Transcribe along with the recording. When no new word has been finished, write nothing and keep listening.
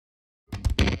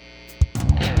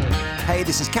Hey,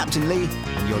 this is Captain Lee,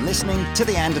 and you're listening to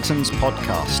the Andertons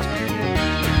podcast.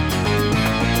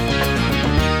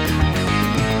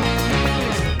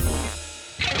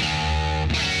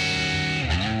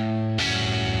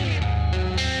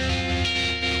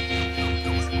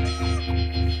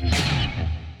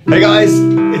 Hey guys,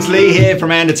 it's Lee here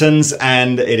from Andertons,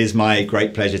 and it is my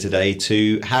great pleasure today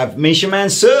to have Misha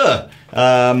Mansoor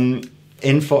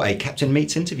in for a Captain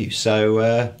Meets interview.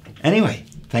 So anyway,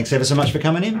 thanks ever so much for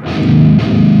coming in.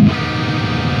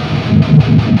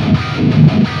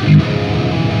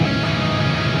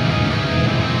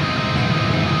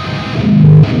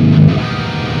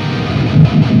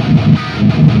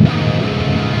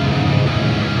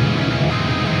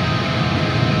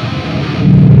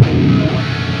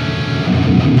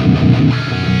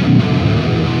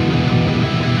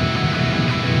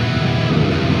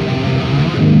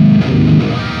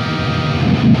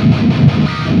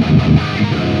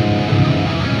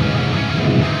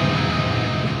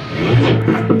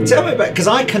 Tell me about, because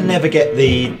I can never get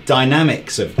the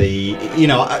dynamics of the,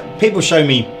 people show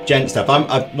me djent stuff.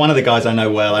 One of the guys I know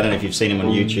well, I don't know if you've seen him on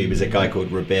YouTube, is a guy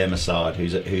called Misha Mansoor,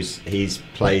 he's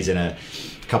plays in a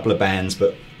couple of bands,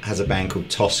 but has a band called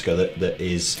Tosca that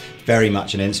is very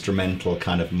much an instrumental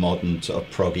kind of modern sort of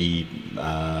proggy,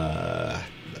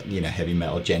 heavy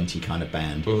metal, djenty kind of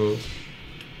band. Mm-hmm.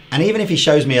 And even if he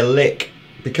shows me a lick,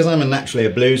 because I'm naturally a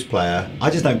blues player,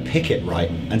 I just don't pick it right,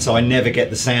 and so I never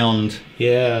get the sound.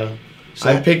 Yeah,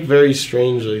 so I pick very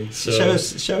strangely. So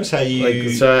show us how you.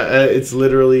 It's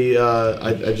literally.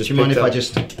 I just. Do you mind if I'm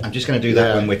just going to do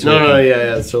that when we're talking. No,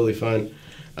 yeah, it's totally fine.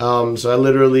 So I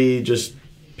literally just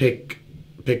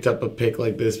picked up a pick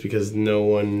like this because no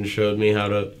one showed me how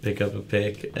to pick up a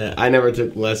pick. I never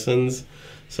took lessons.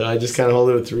 So I just kind of hold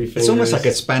it with three fingers. It's almost like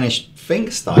a Spanish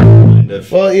fink style, kind of.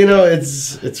 Well,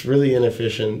 it's really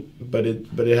inefficient, but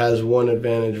it has one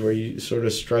advantage where you sort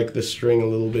of strike the string a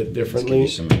little bit differently.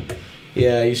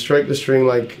 Yeah, you strike the string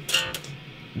like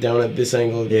down at this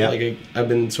angle. Yeah. Like I've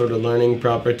been sort of learning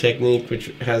proper technique,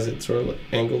 which has it sort of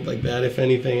angled like that, if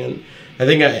anything. And I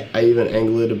think I even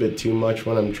angle it a bit too much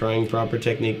when I'm trying proper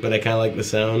technique, but I kind of like the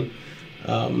sound.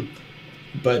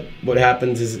 But what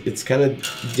happens is it's kind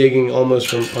of digging almost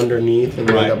from underneath and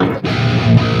right up,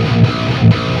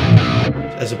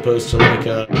 as opposed to like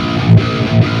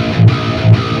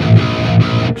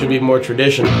should be more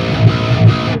traditional.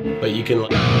 But you can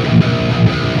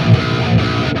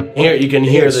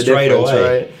hear the difference,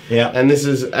 right? Yeah. And this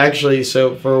is actually,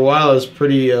 so for a while I was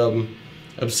pretty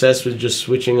obsessed with just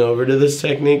switching over to this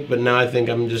technique, but now I think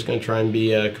I'm just going to try and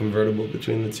be convertible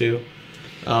between the two.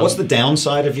 What's the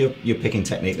downside of your picking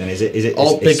technique then? Is it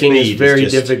alt picking is very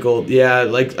difficult. Yeah,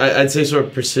 like I'd say sort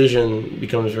of precision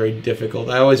becomes very difficult.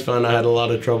 I always found I had a lot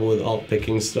of trouble with alt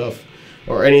picking stuff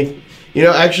or any.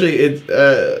 Actually, it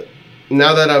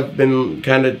now that I've been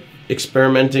kind of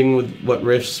experimenting with what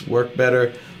riffs work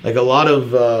better, like a lot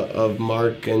of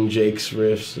Mark and Jake's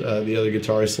riffs, the other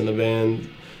guitarists in the band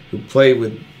who play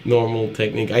with normal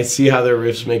technique, I see how their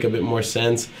riffs make a bit more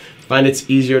sense. I find it's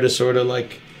easier to sort of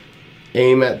like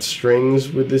aim at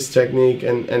strings with this technique,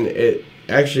 and it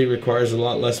actually requires a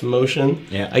lot less motion.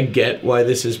 Yeah, I get why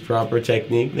this is proper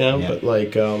technique now, but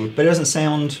like, but it doesn't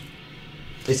sound.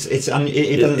 It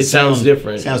doesn't sounds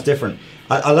different. It sounds different.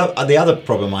 I love the other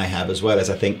problem I have as well is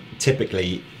I think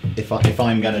typically if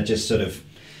I'm going to just sort of,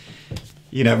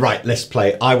 right, let's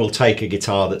play. I will take a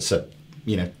guitar that's a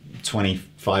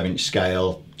 25-inch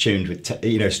scale tuned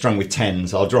with strung with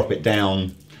tens. I'll drop it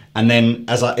down. And then,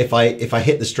 if I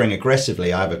hit the string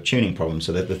aggressively, I have a tuning problem,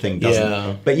 so that the thing doesn't.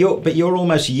 Yeah. But you're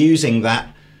almost using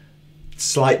that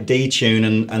slight detune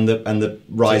and the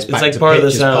rise back like to part pitch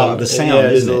of the sound. Part of the sound,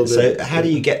 isn't it? Bit. So how do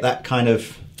you get that kind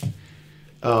of?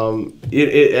 And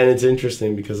it's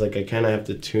interesting because like I kind of have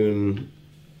to tune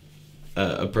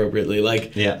appropriately.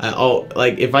 Like I'll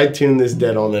if I tune this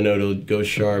dead on the note, it'll go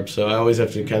sharp. So I always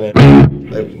have to kind of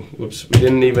whoops, we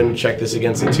didn't even check this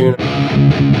against the tuner.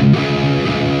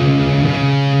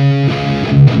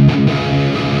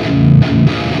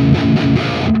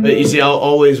 But you see, I'll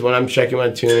always, when I'm checking my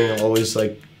tuning, I'll always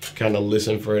like kind of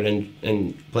listen for it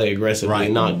and play aggressively, right.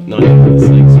 not this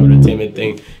like sort of timid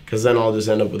thing, because then I'll just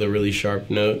end up with a really sharp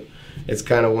note. It's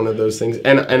kind of one of those things,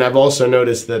 and I've also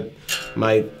noticed that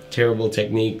my terrible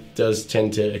technique does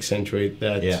tend to accentuate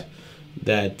that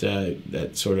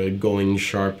that sort of going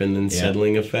sharp and then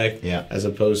settling effect, as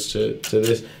opposed to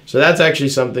this. So that's actually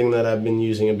something that I've been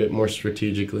using a bit more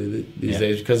strategically these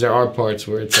days, because there are parts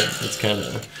where it's kind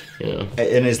of,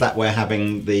 And is that where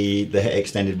having the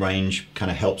extended range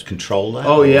kind of helps control that?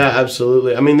 Oh, yeah,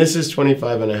 absolutely. I mean, this is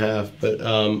 25 and a half, but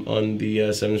on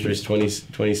the 7 Strings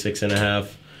 26 and a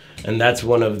half. and that's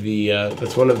one of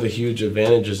the huge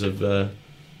advantages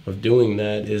of doing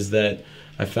that, is that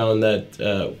I found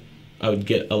that I would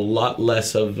get a lot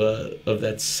less of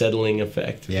that settling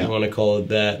effect, if you want to call it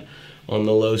that. On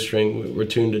the low string, we're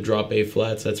tuned to drop A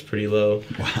flats. That's pretty low.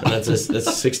 Wow. And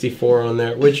that's 64 on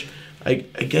there, which I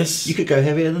guess you could go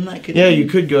heavier than that. Yeah, you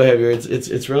could go heavier.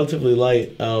 It's relatively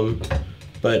light,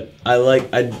 but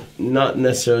I'm not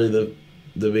necessarily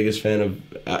the biggest fan of.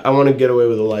 I want to get away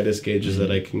with the lightest gauges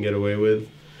that I can get away with.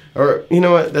 Or, you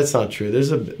know what? That's not true.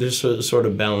 There's a sort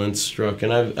of balance struck,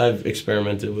 and I've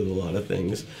experimented with a lot of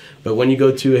things. But when you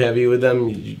go too heavy with them,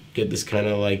 you get this kind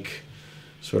of like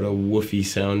sort of woofy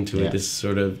sound to it. This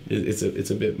sort of it's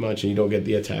a bit much, and you don't get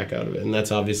the attack out of it. And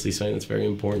that's obviously something that's very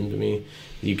important to me.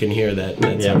 You can hear that.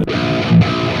 Sort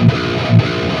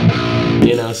of,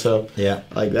 you know, so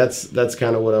like that's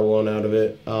kind of what I want out of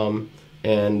it.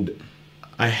 And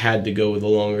I had to go with a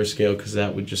longer scale because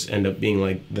that would just end up being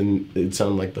like it'd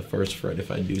sound like the first fret if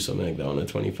I do something like that on a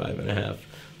 25.5,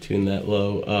 tune that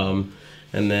low.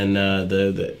 And then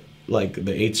the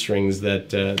 8 strings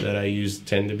that I use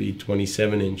tend to be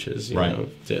 27 inches, you know,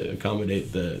 to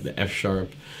accommodate the F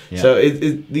sharp. Yeah. So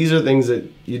these are things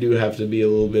that you do have to be a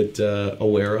little bit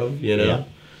aware of, you know. Yeah.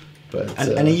 But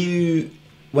and are you,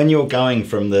 when you're going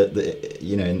from the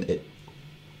you know,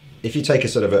 if you take a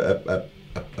sort of a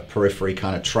periphery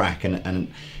kind of track,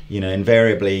 and you know,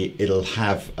 invariably it'll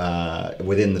have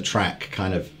within the track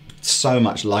kind of so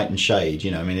much light and shade,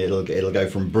 you know, I mean, it'll go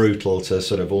from brutal to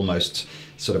sort of almost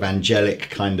sort of angelic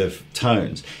kind of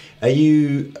tones. Are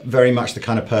you very much the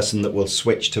kind of person that will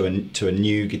switch to a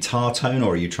new guitar tone,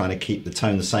 or are you trying to keep the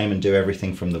tone the same and do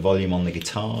everything from the volume on the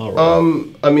guitar? Or?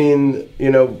 I mean,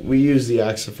 you know, we use the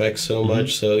Axe effects so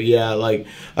much, so yeah, like,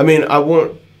 I mean,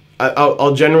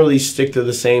 I'll generally stick to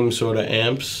the same sort of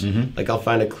amps. Like I'll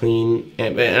find a clean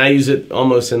amp, and I use it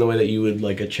almost in the way that you would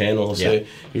like a channel. So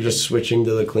you're just switching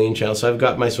to the clean channel. So I've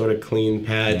got my sort of clean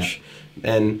patch,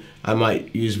 and I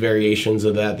might use variations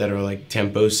of that are like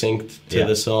tempo synced to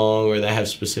the song, or that have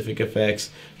specific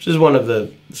effects, which is one of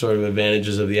the sort of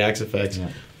advantages of the Axe effects.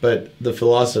 But the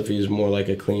philosophy is more like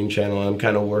a clean channel. I'm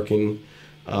kind of working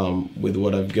with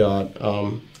what I've got.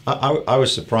 I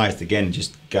was surprised, again,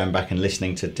 just going back and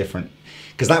listening to different,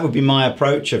 because that would be my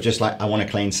approach of just like, I want a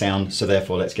clean sound, so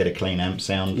therefore let's get a clean amp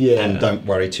sound, and don't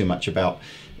worry too much about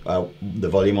the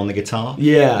volume on the guitar.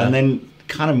 And then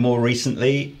kind of more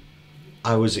recently,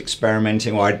 I was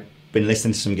experimenting, or I'd been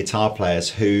listening to some guitar players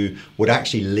who would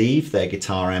actually leave their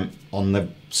guitar amp on the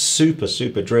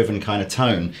super driven kind of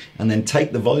tone, and then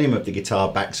take the volume of the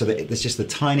guitar back so that there's just the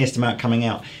tiniest amount coming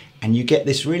out, and you get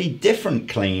this really different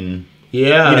clean.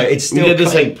 Yeah, you know, it's still you did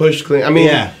this like push clean. I mean,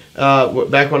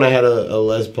 back when I had a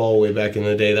Les Paul way back in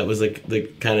the day, that was like the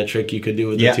kind of trick you could do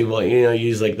with the 2 volt. You know,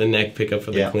 use like the neck pickup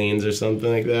for the cleans or something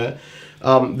like that.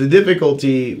 The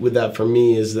difficulty with that for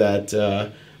me is that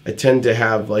I tend to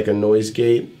have like a noise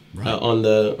gate on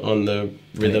the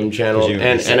rhythm channel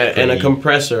and a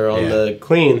compressor on the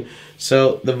clean.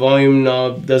 So the volume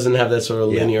knob doesn't have that sort of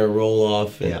linear roll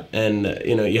off, and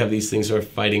you know, you have these things sort of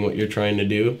fighting what you're trying to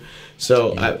do.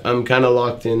 So I'm kind of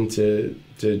locked into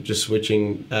just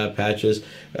switching patches.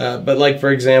 But like, for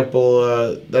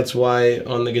example, that's why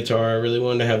on the guitar I really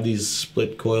wanted to have these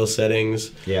split coil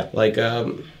settings. Like,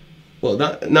 well,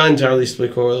 not entirely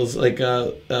split coils. Like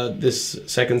this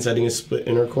second setting is split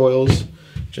inner coils,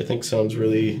 which I think sounds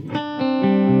really sparkly.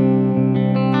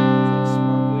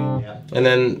 And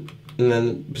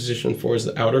then position 4 is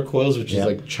the outer coils, which is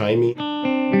like chimey.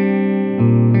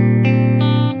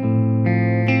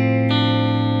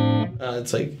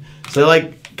 It's like, so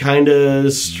like kind of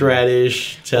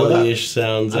Stratish, Telly-ish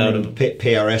sounds out of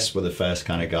PRS were the first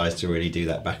kind of guys to really do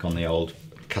that back on the old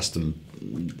custom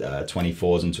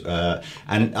 24s,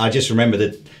 and I just remember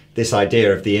that this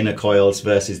idea of the inner coils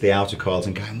versus the outer coils,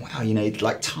 and going, wow, you know,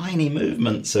 like tiny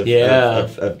movements of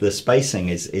the spacing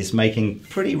is making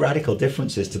pretty radical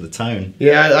differences to the tone.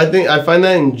 Yeah, I find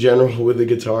that in general with the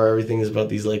guitar, everything is about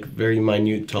these like very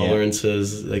minute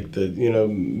tolerances, like the, you know,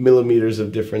 millimeters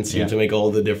of difference seem to make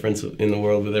all the difference in the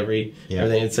world with everything.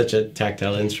 It's such a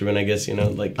tactile instrument, I guess, you know,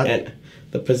 like and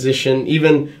the position,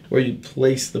 even where you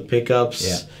place the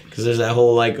pickups, because there's that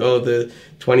whole like, oh, the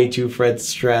 22 fret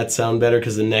strat sound better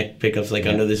because the neck pickups like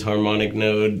under this harmonic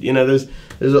node. You know,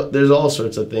 there's all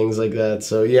sorts of things like that.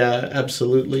 So yeah,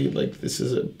 absolutely. Like, this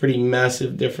is a pretty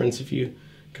massive difference if you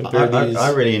compare these.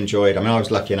 I really enjoyed. I mean, I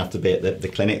was lucky enough to be at the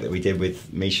clinic that we did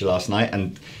with Misha last night,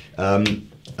 and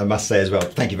I must say as well,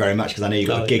 thank you very much, because I know you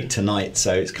got a gig tonight,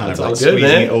 so it's kind of like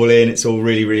squeezing it all in. It's all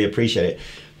really appreciated.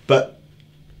 But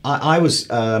I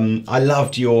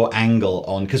loved your angle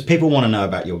on, because people want to know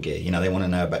about your gear. You know, they want to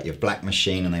know about your Black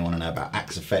Machine, and they want to know about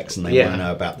Axe Effects, and they want to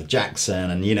know about the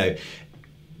Jackson, and you know,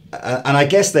 and I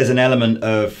guess there's an element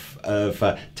of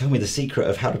tell me the secret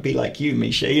of how to be like you,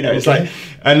 Misha. You know, it's like,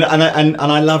 and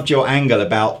I loved your angle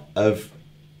about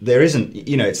there isn't,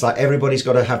 you know, it's like everybody's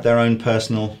got to have their own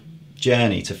personal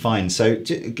journey to find. So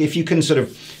if you can sort of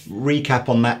recap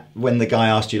on that, when the guy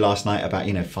asked you last night about,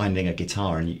 you know, finding a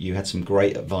guitar, and you had some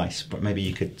great advice, but maybe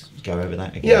you could go over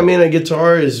that again. Yeah, I mean, a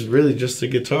guitar is really just a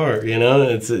guitar, you know.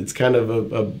 It's kind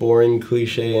of a boring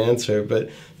cliche answer,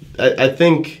 but I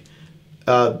think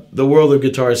the world of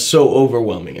guitar is so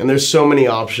overwhelming, and there's so many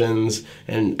options,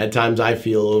 and at times I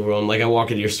feel overwhelmed. Like I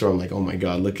walk into your store, I'm like, oh my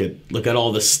god, look at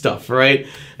all this stuff, right?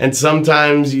 And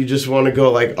sometimes you just want to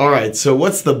go like, all right, so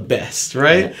what's the best,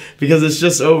 right? Yeah. Because it's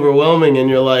just overwhelming, and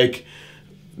you're like,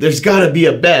 there's got to be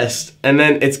a best, and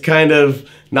then it's kind of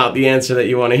not the answer that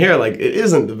you want to hear. Like, it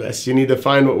isn't the best. You need to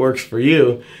find what works for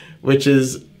you, which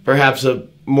is perhaps a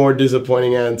more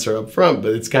disappointing answer up front,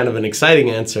 but it's kind of an exciting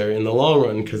answer in the long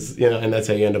run, because, you know, and that's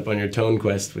how you end up on your tone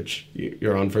quest, which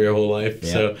you're on for your whole life.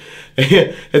 Yeah. So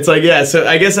it's like, yeah, so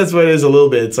I guess that's what it is a little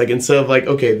bit. It's like, instead of like,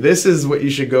 okay, this is what you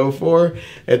should go for,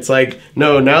 it's like,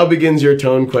 no, now begins your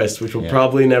tone quest, which will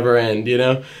probably never end, you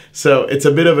know? So it's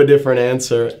a bit of a different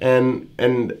answer. And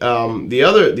the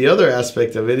other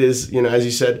aspect of it is, you know, as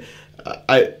you said,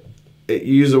 you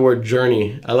use the word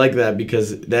journey. I like that,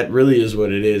 because that really is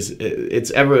what it is. It's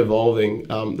ever evolving.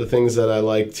 The things that I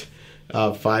liked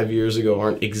 5 years ago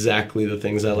aren't exactly the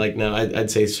things I like now. I'd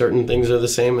say certain things are the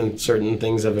same, and certain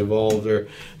things have evolved, or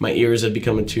my ears have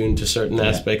become attuned to certain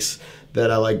aspects that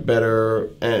I like better.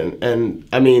 And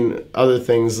I mean, other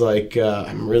things like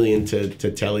I'm really into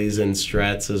tellies and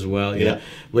strats as well, you know,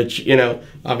 which, you know,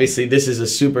 obviously this is a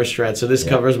super strat, so this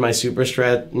covers my super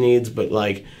strat needs, but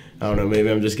like, I don't know, maybe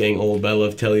I'm just getting old, but I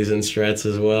love tellies and strats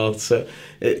as well. So,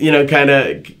 you know, kind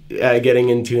of getting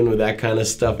in tune with that kind of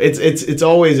stuff. It's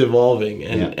always evolving,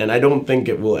 and I don't think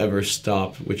it will ever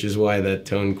stop, which is why that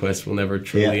tone quest will never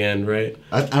truly end, right?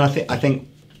 And I think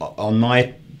on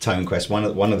my tone quest, one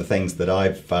of the things that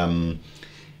I've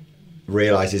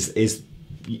realised is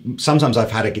sometimes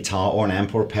I've had a guitar or an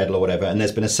amp or a pedal or whatever, and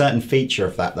there's been a certain feature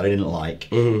of that I didn't like,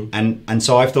 and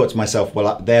so I've thought to myself,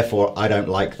 well, therefore I don't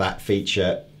like that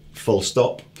feature. Full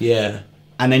stop. Yeah.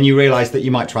 And then you realize that you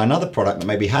might try another product that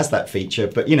maybe has that feature,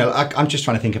 but you know, I'm just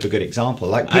trying to think of a good example.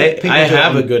 Like I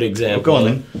have a good example. Go on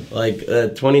then. Like a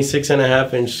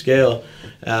 26.5-inch scale.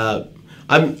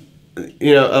 I'm,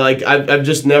 you know, like I've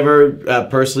just never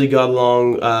personally got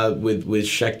along with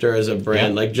Schecter as a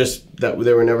brand. Like, just that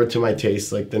they were never to my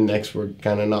taste. Like the necks were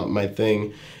kind of not my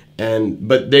thing.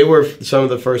 But they were some of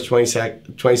the first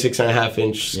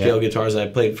 26.5-inch scale guitars I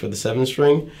played for the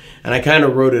 7-string, and I kind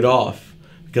of wrote it off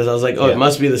because I was like, oh, it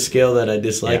must be the scale that I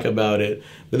dislike about it.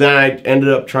 But then I ended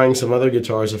up trying some other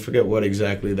guitars, I forget what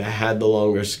exactly, that had the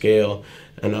longer scale,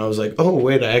 and I was like, oh,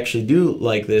 wait, I actually do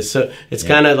like this. So it's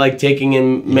kind of like taking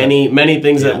in many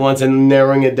things at once and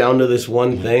narrowing it down to this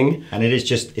one thing. And it is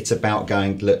just, it's about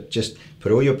going, look, just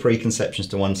put all your preconceptions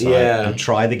to one side and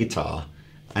try the guitar.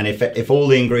 And if all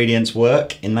the ingredients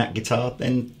work in that guitar,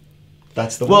 then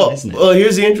that's the one, isn't it? Well,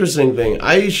 here's the interesting thing.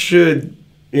 I should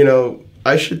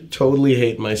totally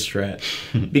hate my Strat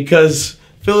because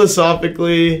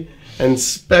philosophically and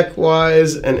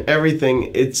spec-wise and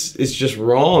everything, it's just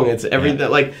wrong. It's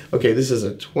everything. Like, okay, this is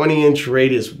a 20-inch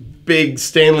radius, big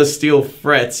stainless steel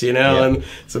frets, you know, and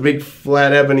it's a big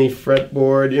flat ebony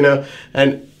fretboard, you know,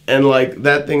 and like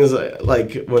that thing is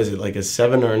like what is it, like a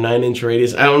 7 or a 9-inch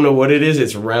radius? I don't know what it is.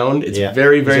 It's round. It's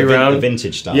very, very round. The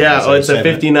vintage style. Yeah. So it's a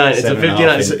 59. It's a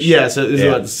 59. So, so it's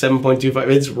about 7.25.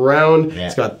 It's round. Yeah.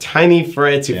 It's got tiny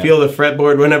frets. You feel the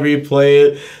fretboard whenever you play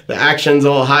it. The action's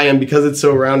all high, and because it's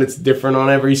so round, it's different on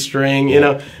every string. You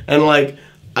know, and like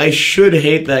I should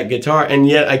hate that guitar, and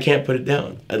yet I can't put it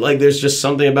down. Like there's just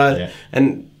something about it.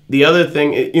 And the other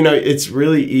thing, you know, it's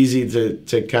really easy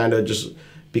to kind of just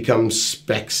become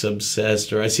specs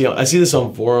obsessed, or I see this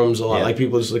on forums a lot, like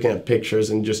people just looking at pictures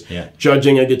and just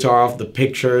judging a guitar off the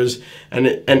pictures,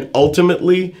 and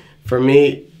ultimately for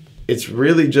me it's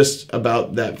really just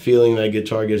about that feeling that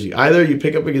guitar gives you. Either you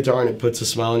pick up a guitar and it puts a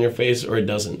smile on your face, or it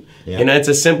doesn't. And it's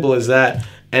as simple as that.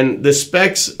 And the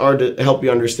specs are to help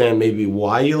you understand maybe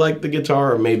why you like the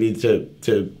guitar, or maybe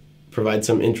to provide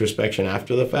some introspection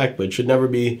after the fact, but it should never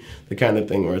be the kind of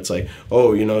thing where it's like,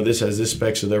 oh, you know, this has this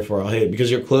spec, so therefore I'll hate it,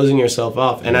 because you're closing yourself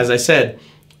off. And as I said,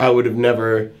 I would have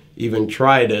never even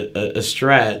tried a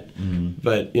Strat,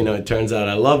 but, you know, it turns out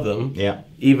I love them,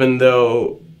 even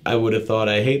though I would have thought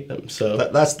I hate them. So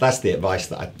that's the advice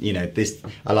that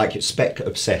I like it. Spec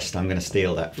obsessed. I'm going to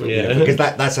steal that from Yeah. because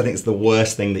that's I think it's the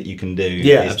worst thing that you can do.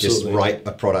 Yeah, is absolutely. just write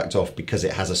a product off because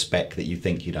it has a spec that you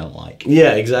think you don't like.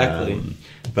 Yeah, exactly.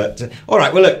 But all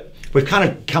right, well look, we've kind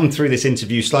of come through this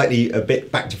interview slightly a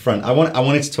bit back to front. I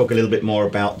wanted to talk a little bit more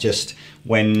about just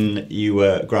when you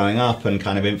were growing up and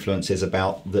kind of influences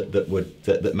about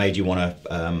that made you want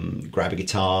to grab a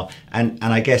guitar, and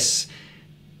I guess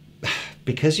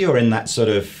because you're in that sort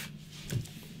of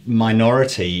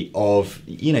minority of,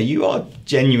 you are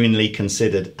genuinely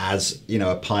considered as,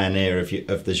 a pioneer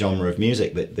of the genre of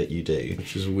music that you do.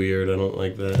 Which is weird. I don't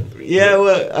like that. Yeah,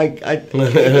 well,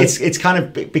 it's kind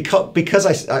of because because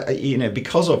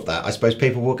of that, I suppose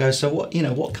people will go, so what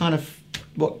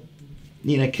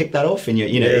kick that off in your,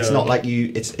 it's not like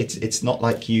you, it's not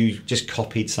like you just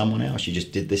copied someone else. You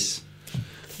just did this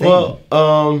thing. Well,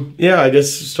 yeah, I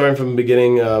guess starting from the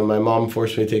beginning, my mom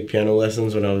forced me to take piano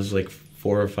lessons when I was like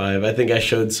 4 or 5. I think I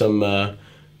showed some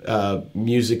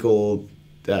musical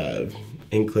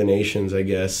inclinations, I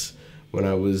guess, when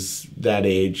I was that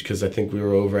age, because I think we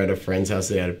were over at a friend's house.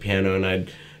 They had a piano, and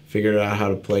I'd figured out how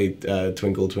to play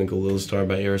Twinkle, Twinkle, Little Star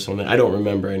by ear or something. I don't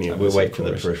remember any of this. We'll wait for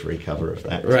the Periphery cover of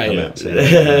that. Right. To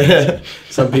come out.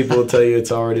 Some people will tell you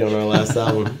it's already on our last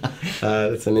album.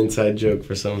 That's an inside joke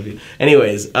for some of you.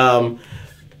 Anyways,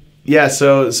 yeah,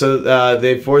 so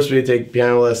they forced me to take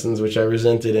piano lessons, which I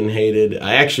resented and hated.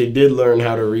 I actually did learn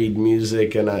how to read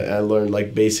music, and I learned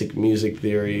like basic music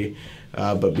theory,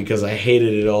 but because I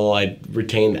hated it all, I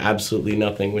retained absolutely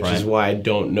nothing, which is why I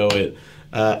don't know it.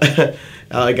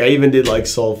 Like I even did like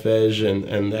solfege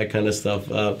and that kind of stuff.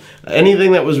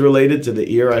 Anything that was related to the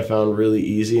ear I found really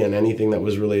easy, and anything that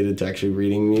was related to actually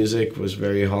reading music was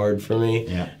very hard for me.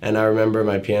 Yeah. And I remember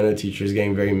my piano teachers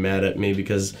getting very mad at me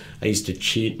because I used to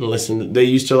cheat and listen. They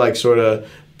used to like sort of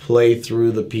play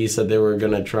through the piece that they were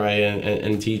going to try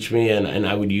and teach me, and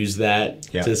I would use that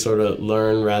to sort of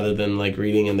learn rather than like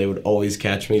reading, and they would always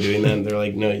catch me doing that, and they're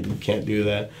like, no, you can't do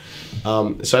that.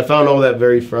 So I found all that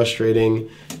very frustrating,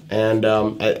 and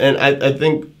I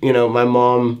think, my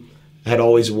mom had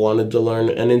always wanted to learn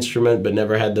an instrument but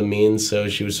never had the means, so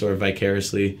she was sort of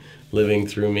vicariously living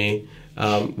through me,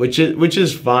 which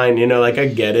is fine, like I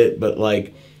get it, but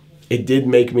like it did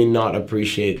make me not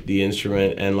appreciate the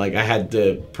instrument, and like I had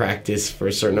to practice for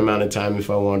a certain amount of time if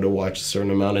I wanted to watch a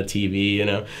certain amount of TV,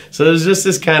 So there's just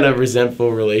this kind of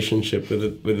resentful relationship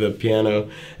with the piano,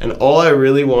 and all I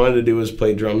really wanted to do was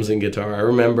play drums and guitar. I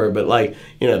remember, but like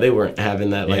they weren't having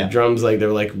that. Like drums, like they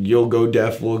were like, you'll go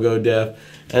deaf, we'll go deaf,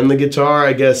 and the guitar,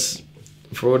 I guess,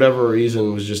 for whatever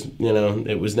reason, was just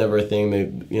it was never a thing.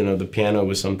 That the piano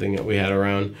was something that we had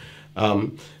around.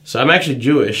 So I'm actually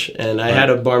Jewish, and I had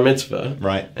a bar mitzvah.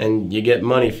 Right. And you get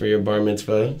money for your bar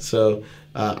mitzvah. So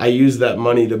I used that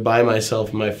money to buy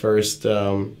myself my first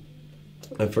drum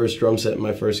set,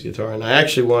 my first guitar. And I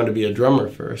actually wanted to be a drummer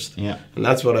first. Yeah. And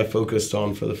that's what I focused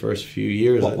on for the first few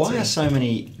years. Why are so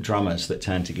many drummers that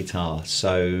turn to guitar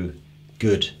so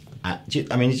good? Do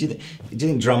you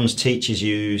think drums teaches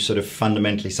you sort of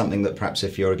fundamentally something that perhaps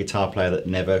if you're a guitar player that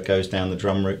never goes down the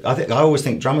drum route? I always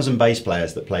think drummers and bass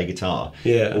players that play guitar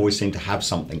always seem to have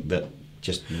something that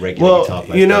just regular guitar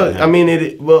players don't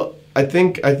have. I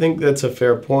think that's a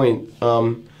fair point.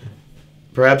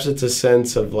 Perhaps it's a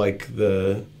sense of like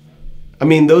those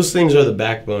things are the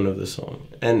backbone of the song,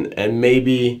 and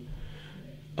maybe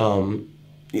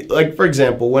like for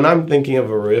example, when I'm thinking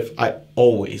of a riff, I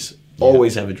always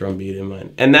have a drum beat in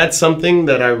mind, and that's something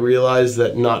that I realized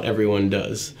that not everyone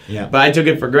does. Yeah. But I took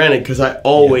it for granted because I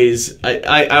always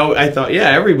I thought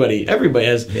everybody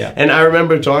has. Yeah. And I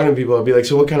remember talking to people. I'd be like,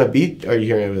 so what kind of beat are you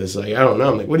hearing with this? Like, I don't know.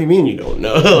 I'm like, what do you mean you don't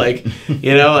know? Like,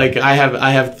 like I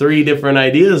have 3 different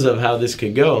ideas of how this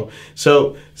could go.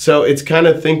 So it's kind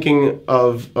of thinking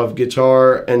of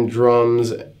guitar and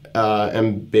drums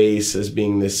and bass as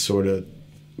being this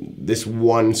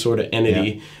one sort of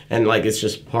entity, and like it's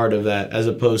just part of that, as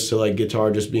opposed to like guitar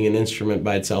just being an instrument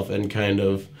by itself and kind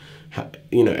of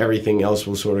everything else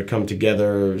will sort of come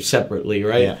together separately,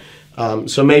 right?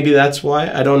 So maybe that's why.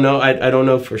 I don't know. I don't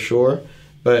know for sure,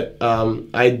 but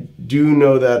I do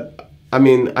know that. I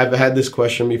mean, I've had this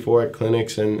question before at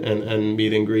clinics and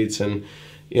meet and greets, and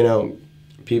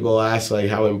people ask like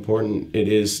how important it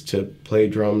is to play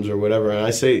drums or whatever, and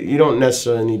I say you don't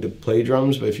necessarily need to play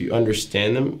drums, but if you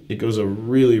understand them, it goes a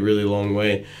really, really long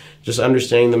way. Just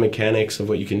understanding the mechanics of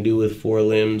what you can do with 4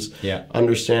 limbs,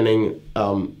 understanding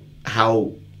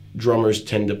how drummers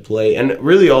tend to play, and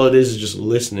really all it is just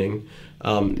listening.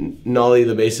 Nolly,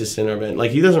 the bassist in our band,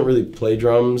 like he doesn't really play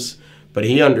drums, but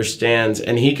he understands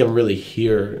and he can really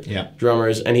hear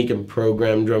drummers, and he can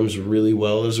program drums really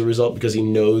well as a result because he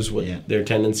knows what their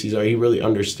tendencies are. He really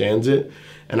understands it,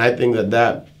 and I think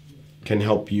that can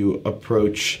help you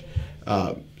approach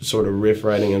sort of riff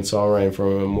writing and songwriting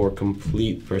from a more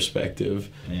complete perspective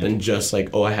than just like,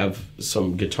 oh, I have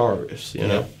some guitar riffs, you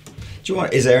know? Do you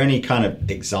want? Is there any kind of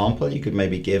example you could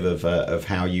maybe give of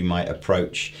how you might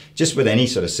approach, just with any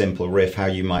sort of simple riff, how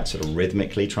you might sort of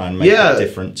rhythmically try and make it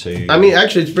different to? I mean,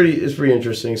 actually, it's pretty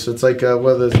interesting. So it's like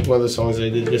one of the songs I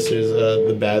did just is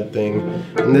The Bad Thing,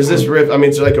 and there's this riff. I mean,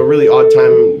 it's like a really odd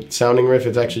time sounding riff.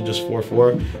 It's actually just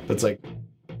 4/4, but it's like.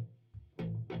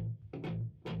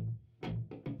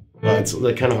 It's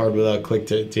like kind of hard without a click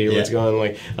to hear what's going on.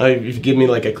 Like, if you give me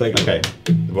like a click. Okay.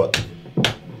 What?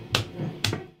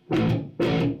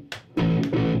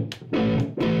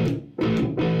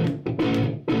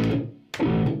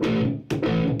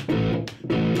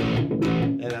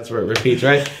 Where it repeats,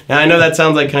 right? Now I know that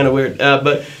sounds like kind of weird,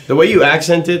 but the way you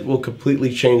accent it will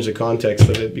completely change the context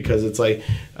of it, because it's like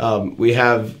we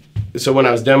have. So when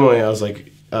I was demoing, I was like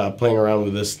playing around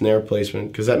with the snare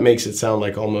placement, because that makes it sound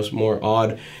like almost more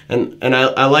odd, and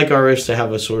I like our riffs to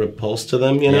have a sort of pulse to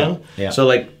them, you know. Yeah. So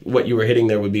like what you were hitting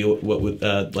there would be what would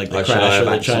like the crash or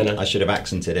the China. I should have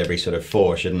accented every sort of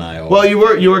 4, shouldn't I? Or... Well,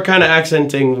 you were kind of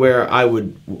accenting where I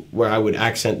would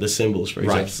accent the cymbals, for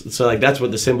example. Right. So like that's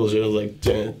what the cymbals are like,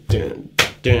 dun, dun,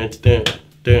 dun, dun,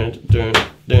 dun, dun,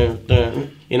 dun,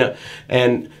 dun, you know,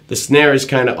 and the snare is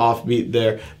kind of offbeat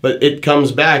there, but it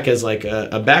comes back as like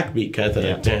a backbeat kind of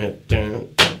thing. Dun, dun,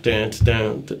 dun,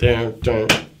 dun, dun, dun,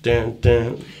 dun,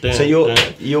 dun, dun, so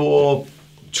you're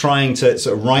trying to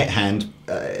sort of right hand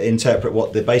interpret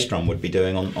what the bass drum would be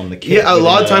doing on the kick. Yeah, a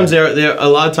lot of times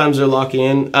they're locking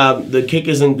in. The kick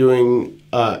isn't doing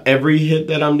every hit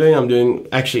that I'm doing.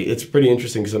 Actually, it's pretty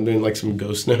interesting because I'm doing like some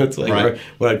ghost notes, like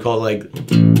what I'd call like,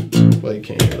 well, you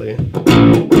can't really,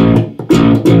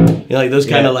 you know, like those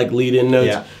kind of like lead in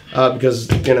notes, because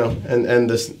you know, and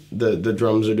the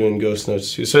drums are doing ghost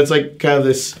notes too. So it's like kind of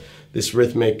this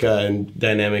rhythmic and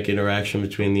dynamic interaction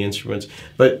between the instruments.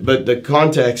 But the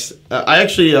context, I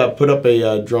actually put up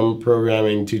a drum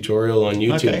programming tutorial on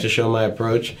YouTube to show my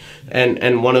approach.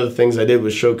 And one of the things I did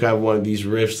was show kind of one of these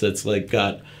riffs that's like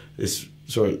got this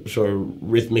sort of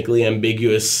rhythmically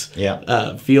ambiguous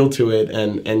feel to it,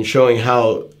 and showing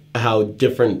how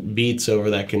different beats over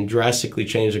that can drastically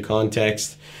change the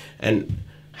context, and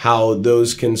how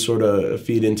those can sort of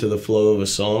feed into the flow of a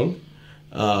song.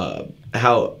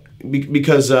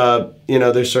 Because you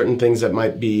know, there's certain things that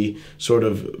might be sort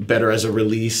of better as a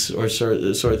release, or sort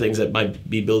of things that might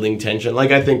be building tension.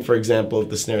 Like I think, for example, if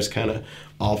the snare's kind of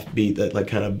offbeat, that like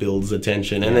kind of builds the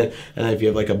tension, and then if you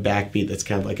have like a backbeat, that's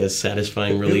kind of like a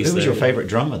satisfying release. Who was your favorite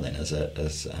drummer then, as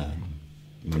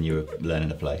when you were learning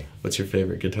to play? What's your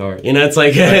favorite guitar? You know, it's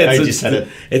like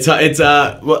it's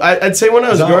well, I'd say when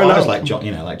I was growing up, like John,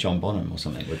 you know, like John Bonham or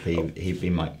something. He'd be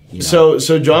my, you know.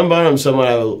 So John Bonham, someone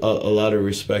I have a lot of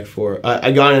respect for.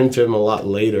 I got into him a lot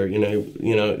later. You know,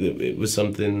 it was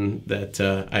something that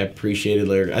I appreciated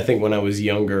later. I think when I was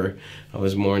younger, I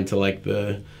was more into like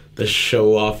the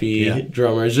show-offy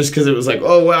drummers, just because it was like,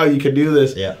 oh wow, you could do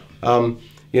this. Yeah.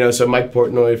 You know, so Mike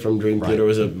Portnoy from Dream Theater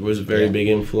was a very big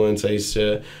influence. I used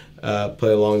to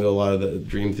play along to a lot of the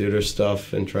Dream Theater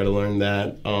stuff and try to learn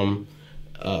that.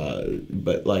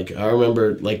 But like I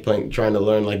remember like trying to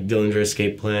learn like Dillinger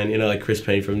Escape Plan. You know, like Chris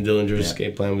Penny from Dillinger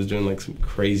Escape Plan was doing like some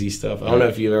crazy stuff. I don't know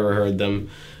if you've ever heard them.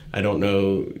 I don't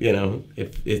know, you know,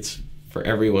 if it's for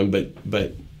everyone, but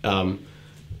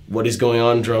what is going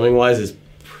on drumming wise is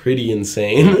pretty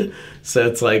insane. So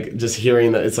it's like just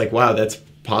hearing that, it's like, wow, that's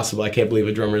possible. I can't believe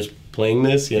a drummer's playing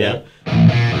this, you know?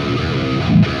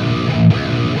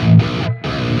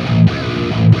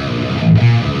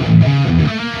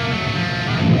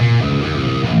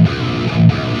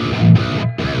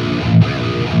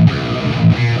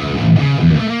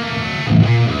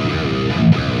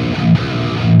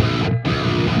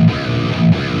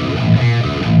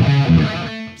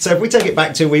 So if we take it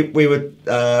back to we were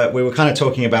kind of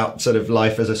talking about sort of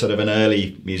life as a sort of an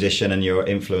early musician, and your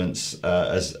influence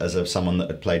as someone that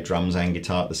had played drums and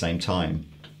guitar at the same time.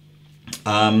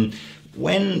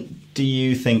 When do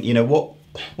you think, you know,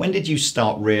 when did you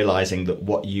start realizing that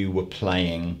what you were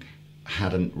playing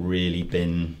hadn't really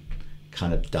been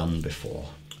kind of done before?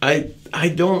 I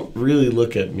don't really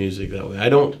look at music that way. I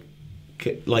don't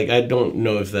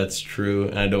know if that's true,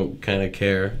 and I don't kind of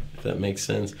care. if that makes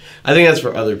sense. I think that's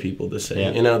for other people to say.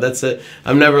 Yeah. You know, that's it.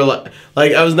 I'm never like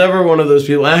I was never one of those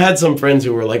people. I had some friends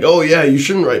who were like, "Oh yeah, you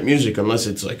shouldn't write music unless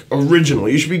it's like original.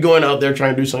 You should be going out there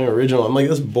trying to do something original." I'm like,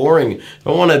 that's boring. I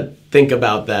don't want to think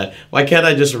about that. Why can't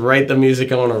I just write the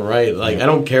music I want to write? Like, I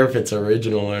don't care if it's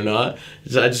original or not.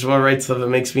 I just want to write stuff that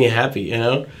makes me happy, you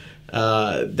know?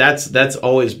 That's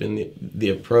always been the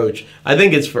approach. I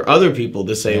think it's for other people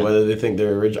to say whether they think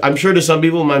they're original. I'm sure to some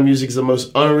people my music is the most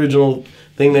unoriginal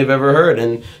thing they've ever heard,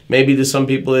 and maybe to some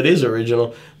people it is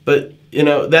original. But, you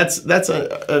know, that's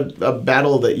a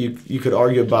battle that you could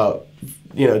argue about,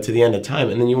 you know, to the end of time,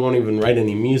 and then you won't even write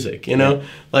any music, you know?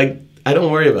 Like, I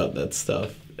don't worry about that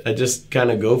stuff. I just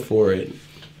kind of go for it.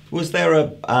 Was there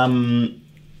a I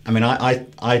mean,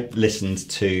 I listened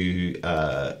to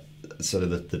sort of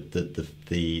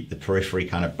the Periphery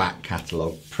kind of back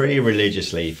catalogue pretty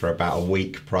religiously for about a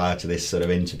week prior to this sort of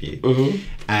interview,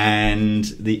 and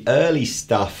the early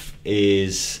stuff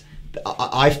is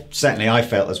I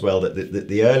felt as well that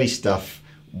the early stuff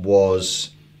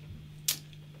was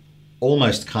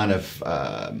almost kind of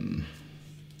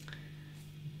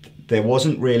there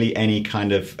wasn't really any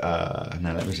kind of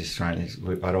no, let me just try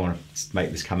and I don't want to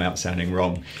make this come out sounding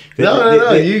wrong. No.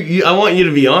 I want you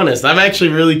to be honest. I'm actually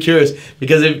really curious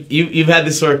because if you've had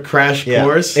this sort of crash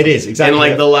course. It is exactly in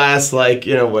like the last, like,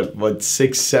 you know, what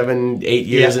 6, 7, 8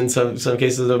 years in some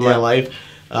cases of my life.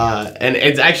 And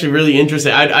it's actually really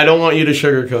interesting. I don't want you to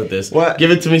sugarcoat this. Well,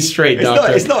 give it to me straight,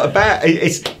 doctor. It's not about.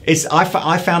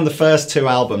 I found the first 2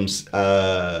 albums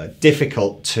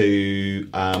difficult to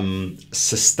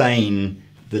sustain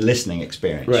the listening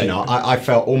experience. Right. You know, I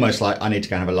felt almost like I need to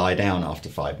go and have a lie down after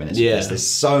 5 minutes. Because there's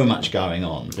so much going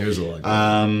on. There's a lot.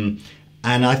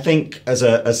 And I think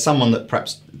as someone that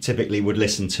perhaps typically would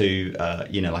listen to,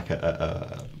 you know, like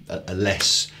a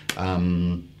less.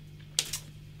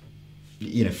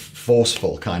 You know,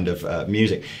 forceful kind of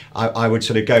music, I would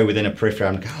sort of go within a Periphery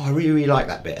and go, oh, I really, really like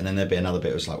that bit, and then there'd be another bit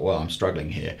that was like, well, I'm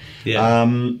struggling here.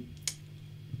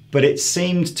 But it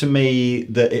seemed to me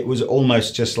that it was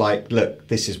almost just like, look,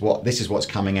 this is what's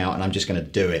coming out, and I'm just going to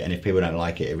do it, and if people don't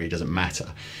like it, it really doesn't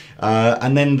matter.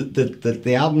 And then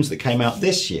the albums that came out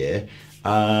this year,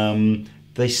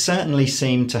 they certainly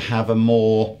seem to have a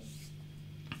more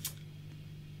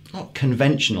not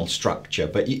conventional structure,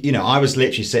 but you know, I was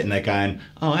literally sitting there going,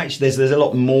 oh, actually there's a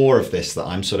lot more of this that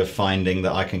I'm sort of finding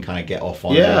that I can kind of get off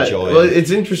on and enjoy. Well,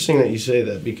 it's interesting that you say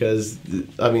that because,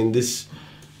 I mean,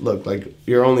 look, like,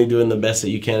 you're only doing the best that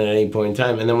you can at any point in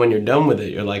time, and then when you're done with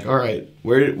it, you're like, all right,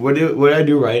 what did I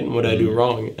do right and what did I do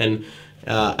wrong? And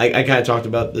I kind of talked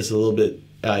about this a little bit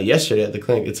yesterday at the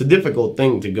clinic. It's a difficult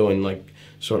thing to go and, like,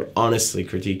 sort of honestly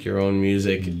critique your own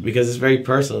music because it's very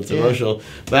personal, it's emotional.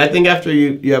 But I think after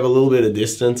you have a little bit of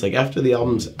distance, like after the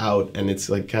album's out and it's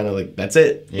like kind of like, that's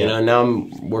it, you know, now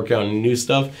I'm working on new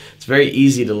stuff, it's very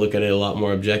easy to look at it a lot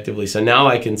more objectively. So now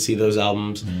I can see those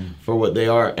albums for what they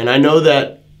are. And I know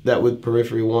that with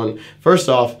Periphery 1, first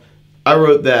off, I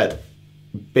wrote that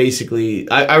basically,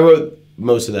 I wrote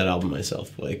most of that album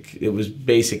myself. Like, it was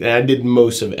basic, and I did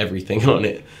most of everything on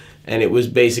it. And it was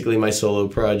basically my solo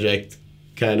project,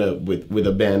 kind of with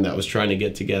a band that was trying to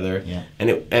get together,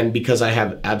 and because I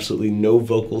have absolutely no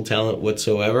vocal talent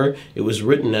whatsoever, it was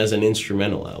written as an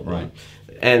instrumental album,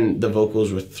 and the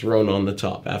vocals were thrown on the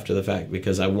top after the fact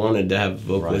because I wanted to have a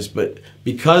vocalist, but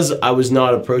because I was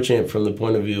not approaching it from the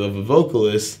point of view of a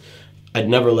vocalist, I'd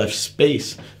never left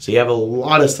space. So you have a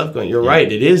lot of stuff going. You're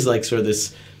right, it is like sort of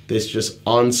this just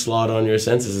onslaught on your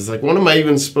senses. It's like, what am I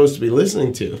even supposed to be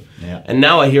listening to? And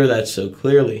now I hear that so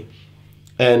clearly.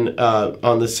 And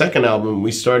on the second album,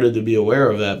 we started to be aware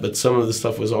of that, but some of the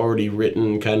stuff was already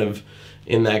written kind of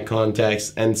in that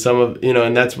context. And some of, you know,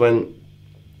 and that's when,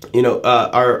 you know,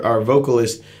 our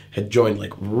vocalist had joined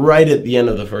like right at the end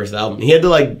of the first album. He had to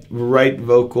like write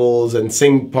vocals and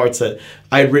sing parts that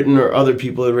I had written or other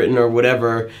people had written or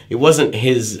whatever. It wasn't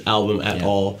his album at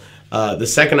all. The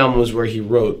second album was where he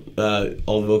wrote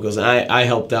all the vocals, and I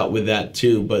helped out with that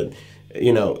too, but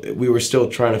you know, we were still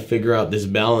trying to figure out this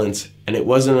balance, and it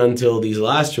wasn't until these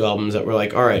last 2 albums that we're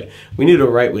like, all right, we need to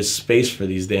write with space for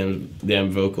these damn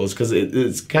vocals, because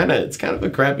it's kind of a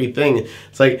crappy thing.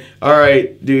 It's like, all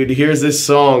right, dude, here's this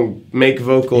song, make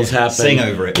vocals happen, sing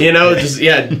over it, you know, just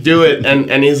do it.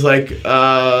 And he's like,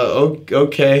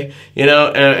 okay, you know,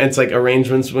 and it's like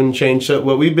arrangements wouldn't change. So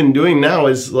what we've been doing now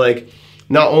is like,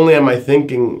 not only am I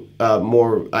thinking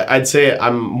more, I'd say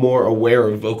I'm more aware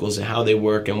of vocals and how they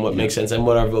work and what makes sense and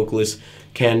what our vocalists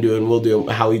can do and will do,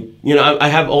 how we, you know, I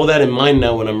have all that in mind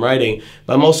now when I'm writing,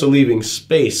 but I'm also leaving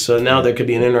space. So now there could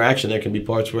be an interaction. There can be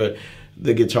parts where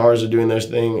the guitars are doing their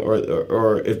thing,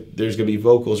 or if there's going to be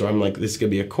vocals, or I'm like, this is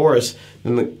going to be a chorus,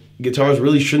 then guitars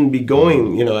really shouldn't be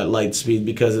going, you know, at light speed,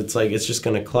 because it's like it's just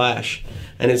going to clash.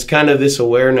 And it's kind of this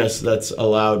awareness that's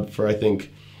allowed for, I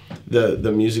think,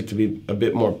 the music to be a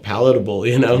bit more palatable,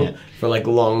 you know, for like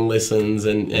long listens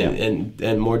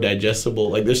and more digestible.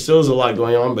 Like there still is a lot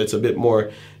going on, but it's a bit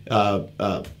more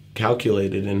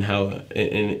calculated in how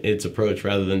in its approach,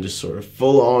 rather than just sort of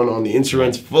full on the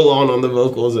instruments, full on the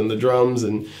vocals and the drums,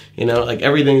 and you know, like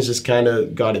everything's just kind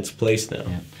of got its place now.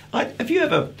 Have you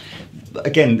ever,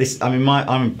 again, this, I mean,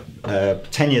 I'm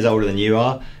 10 years older than you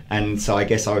are, and so I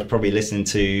guess I was probably listening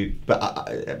to,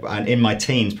 and in my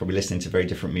teens, probably listening to very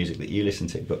different music that you listen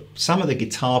to. But some of the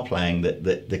guitar playing,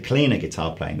 the cleaner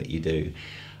guitar playing that you do,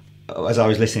 as I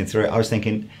was listening through it, I was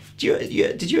thinking,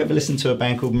 did you ever listen to a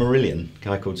band called Marillion, a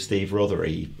guy called Steve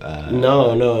Rothery?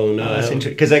 No. That's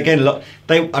interesting, because again,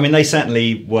 they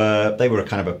certainly were. They were a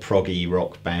kind of a proggy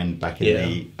rock band back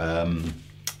in the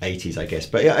 80s, I guess.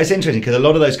 But yeah, it's interesting because a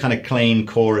lot of those kind of clean,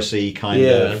 chorusy kind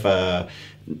of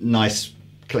nice,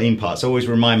 clean parts always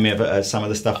remind me of some of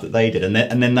the stuff that they did, and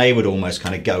then they would almost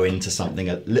kind of go into something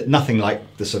nothing like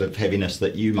the sort of heaviness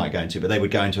that you might go into, but they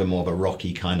would go into a more of a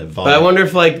rocky kind of vibe. But I wonder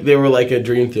if like they were like a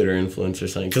Dream Theater influence or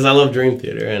something, because I love Dream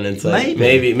Theater, and it's like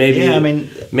maybe yeah, I mean,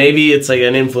 maybe it's like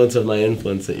an influence of my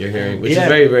influence that you're hearing, which is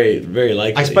very, very, very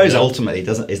likely. I suppose ultimately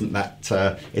isn't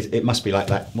that it must be like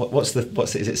that. What's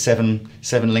is it seven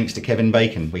links to Kevin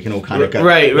Bacon? We can all kind of go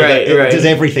right. Does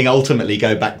everything ultimately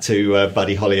go back to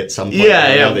Buddy Holly at some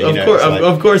point?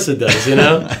 Of course it does, you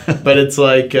know. But it's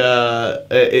like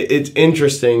it's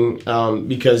interesting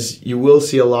because you will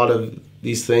see a lot of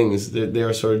these things.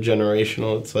 They're sort of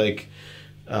generational. It's like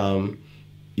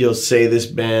you'll say this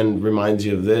band reminds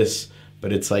you of this,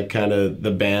 but it's like kind of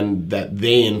the band that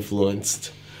they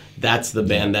influenced. That's the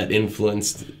band that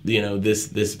influenced, you know,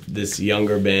 this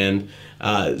younger band.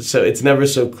 So it's never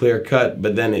so clear cut,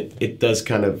 but then it does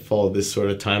kind of follow this sort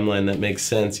of timeline that makes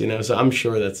sense, you know. So I'm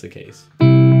sure that's the case.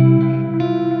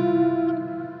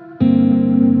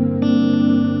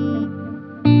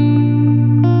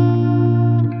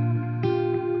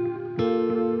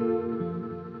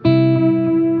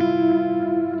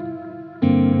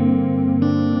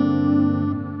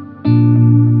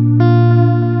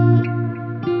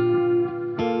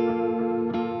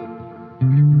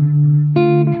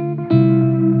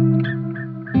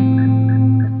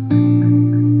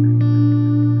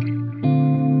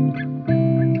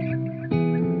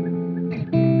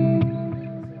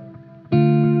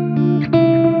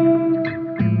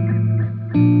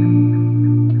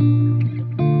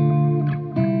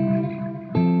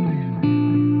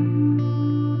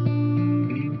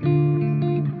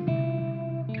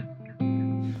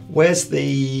 Where's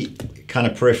the kind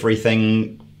of Periphery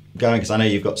thing going? Because I know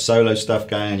you've got solo stuff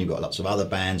going, you've got lots of other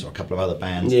bands or a couple of other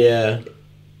bands. Yeah.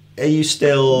 Are you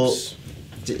still?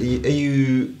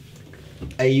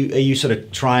 Are you sort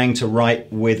of trying to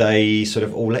write with a sort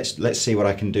of let's see what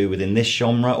I can do within this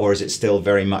genre, or is it still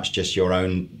very much just your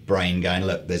own brain going,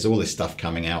 look, there's all this stuff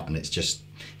coming out and it's just,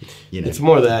 you know? It's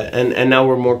more that, and now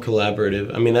we're more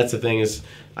collaborative. I mean, that's the thing is,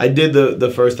 I did the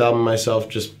first album myself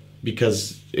just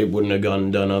because it wouldn't have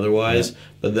gotten done otherwise. Yeah.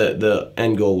 But the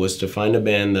end goal was to find a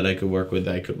band that I could work with,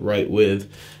 that I could write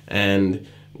with, and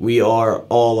we are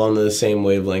all on the same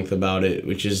wavelength about it,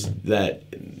 which is that,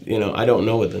 you know, I don't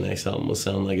know what the next album will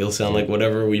sound like. It'll sound like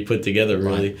whatever we put together,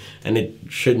 really, and it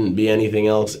shouldn't be anything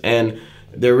else. And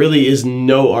there really is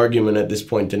no argument at this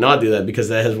point to not do that, because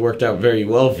that has worked out very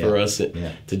well for us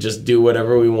to just do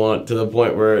whatever we want, to the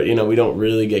point where, you know, we don't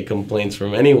really get complaints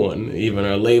from anyone, even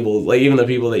our labels, like even the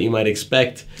people that you might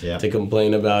expect to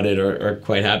complain about it are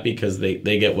quite happy because they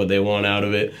get what they want out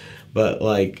of it. But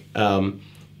like, and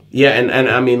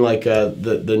I mean, like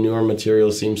the newer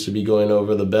material seems to be going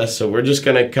over the best, so we're just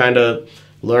gonna kind of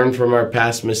learn from our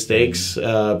past mistakes,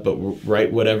 but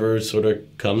write whatever sort of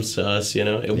comes to us, you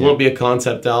know. It won't be a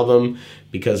concept album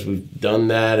because we've done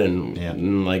that,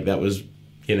 and like that was,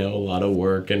 you know, a lot of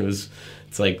work, and it's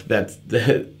like that's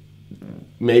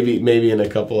maybe in a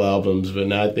couple albums, but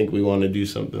now I think we want to do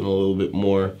something a little bit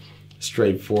more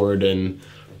straightforward and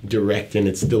direct in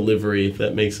its delivery, if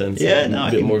that makes sense. Yeah, no,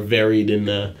 a bit more varied in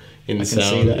the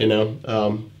sound, you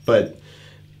know. But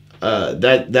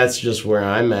that's just where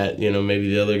I'm at, you know. Maybe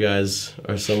the other guys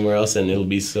are somewhere else, and it'll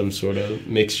be some sort of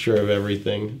mixture of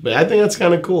everything. But I think that's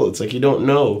kind of cool. It's like you don't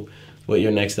know what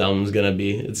your next album's gonna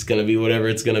be. It's gonna be whatever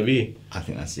it's gonna be. I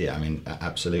think that's I mean,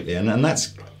 absolutely, and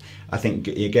that's, I think,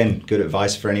 again, good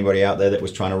advice for anybody out there that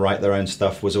was trying to write their own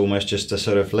stuff, was almost just to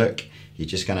sort of, look, you're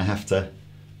just gonna have to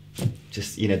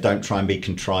just, you know, don't try and be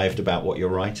contrived about what you're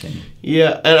writing.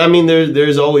 Yeah, and I mean,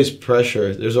 there's always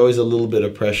pressure. There's always a little bit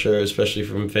of pressure, especially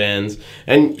from fans,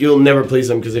 and you'll never please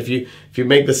them, because if you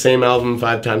make the same album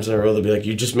 5 times in a row, they'll be like,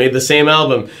 you just made the same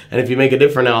album. And if you make a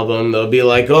different album, they'll be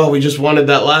like, oh, we just wanted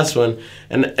that last one.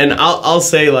 And I'll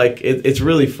say, like, it's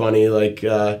really funny, like,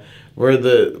 we're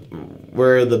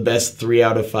the best 3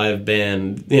 out of 5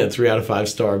 band, 3 out of 5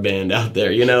 star band out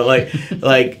there,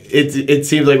 like it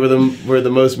seems like we're the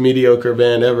most mediocre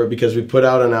band ever, because we put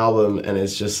out an album and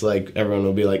it's just like everyone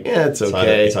will be like, yeah, it's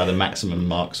okay. It's either maximum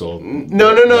marks or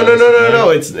no.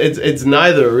 It's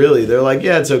neither, really. They're like,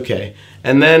 yeah, it's okay.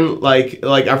 And then like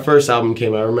our first album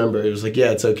came out, I remember it was like,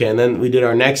 yeah, it's okay. And then we did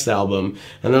our next album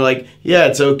and they're like, yeah,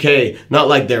 it's okay. Not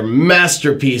like their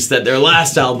masterpiece that their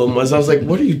last album was. I was like,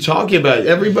 what are you talking about?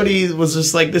 Everybody was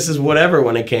just like, this is whatever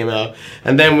when it came out.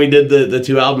 And then we did the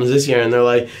 2 albums this year and they're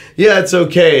like, yeah, it's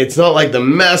okay. It's not like the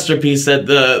masterpiece that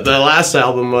the last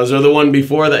album was, or the one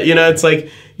before that. It's like,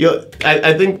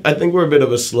 I think we're a bit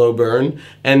of a slow burn,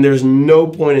 and there's no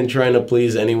point in trying to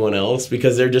please anyone else,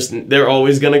 because they're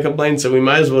always going to complain. So we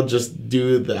might as well just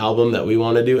do the album that we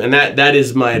want to do. And that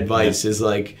is my advice, is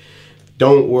like,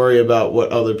 don't worry about what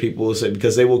other people will say,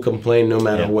 because they will complain no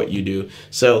matter what you do.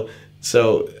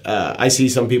 So I see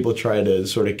some people try to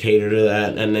sort of cater to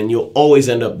that, and then you'll always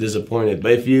end up disappointed.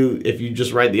 But if you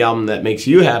just write the album that makes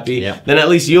you happy, then at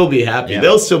least you'll be happy.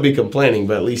 They'll still be complaining,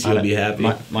 but at least you'll be happy.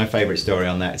 My favourite story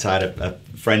on that is I had a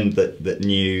friend that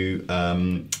knew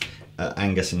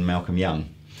Angus and Malcolm Young,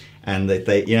 and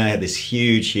they had this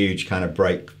huge kind of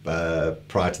break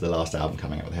prior to the last album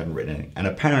coming out. They hadn't written anything, and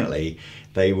apparently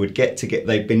they would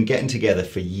they've been getting together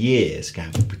for years,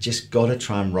 going, we've just got to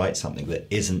try and write something that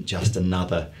isn't just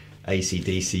another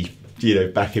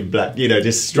AC/DC, Back in Black,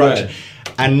 just structure. Right.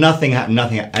 And nothing happened,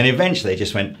 and eventually they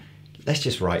just went, let's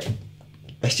just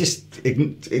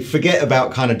forget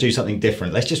about kind of do something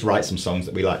different. Let's just write some songs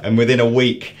that we like. And within a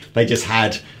week, they just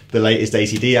had the latest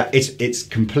AC/DC. It's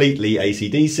completely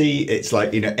AC/DC. It's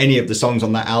like, any of the songs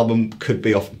on that album could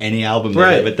be off any album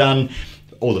they've ever done.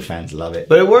 All the fans love it.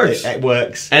 But it works. It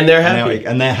works. And they're happy.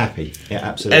 And they're happy. Yeah,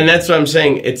 absolutely. And that's what I'm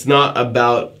saying. It's not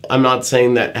about, I'm not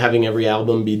saying that having every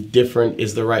album be different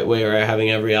is the right way, or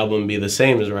having every album be the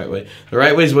same is the right way. The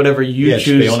right way is whatever you choose.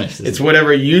 To be honest, it's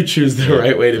whatever you choose the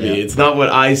right way to be. It's not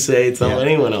what I say. It's not what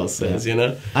anyone else says,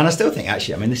 And I still think,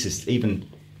 actually, this is even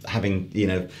having,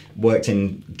 worked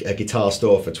in a guitar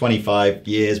store for 25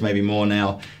 years, maybe more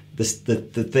now. The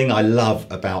thing I love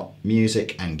about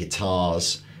music and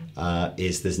guitars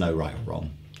is there's no right or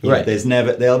wrong. Right.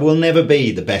 There will never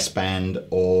be the best band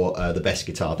or the best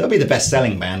guitar. There'll be the best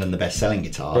selling band and the best selling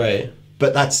guitar. Right.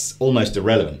 But that's almost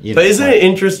irrelevant. But isn't it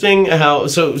interesting how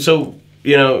so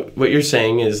what you're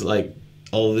saying is like,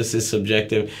 all of this is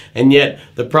subjective, and yet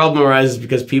the problem arises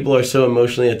because people are so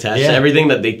emotionally attached to everything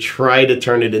that they try to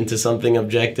turn it into something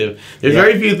objective. There's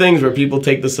very few things where people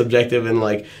take the subjective and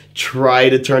like try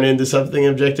to turn it into something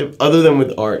objective, other than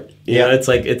with art. You know, it's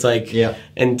like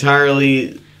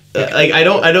entirely like I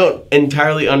don't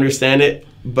entirely understand it,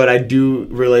 but I do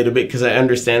relate a bit, because I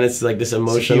understand it's like this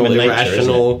emotional,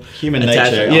 irrational human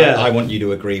nature. I want you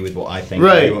to agree with what I think.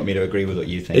 Right. You want me to agree with what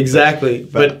you think. Exactly.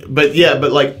 But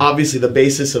like obviously the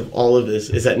basis of all of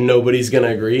this is that nobody's going to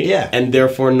agree. Yeah. And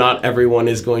therefore not everyone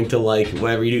is going to like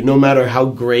whatever you do, no matter how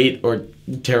great or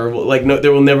terrible. Like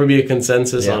there will never be a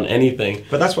consensus on anything.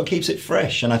 But that's what keeps it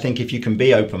fresh. And I think if you can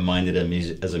be open-minded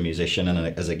as a musician and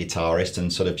as a guitarist,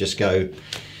 and sort of just go,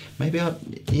 maybe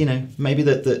maybe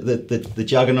the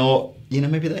Juggernaut,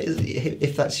 maybe that is,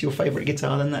 if that's your favourite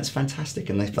guitar, then that's fantastic,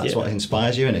 and if that's what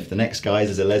inspires you, and if the next guy's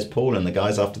is a Les Paul and the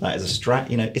guys after that is a Strat,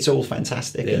 it's all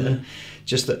fantastic. And then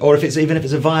or if it's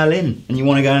a violin and you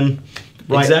want to go and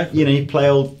write, you play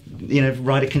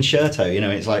write a concerto,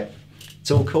 it's like, it's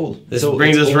all cool. This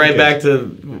brings us right back to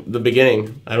the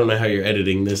beginning. I don't know how you're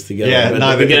editing this together. Yeah,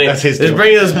 no, the beginning. That's his this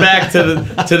brings us back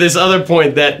to this other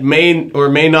point that may or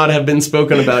may not have been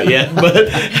spoken about yet,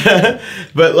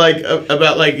 but like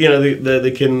about like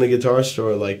the kid in the guitar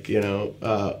store, like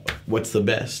what's the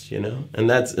best, and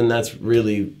that's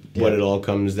really what it all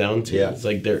comes down to. It's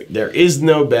like there is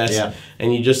no best,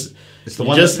 and you just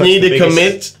need to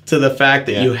commit to the fact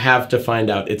that you have to find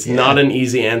out. It's not an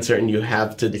easy answer, and you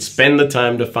have to spend the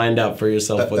time to find out for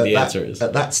yourself what the answer is.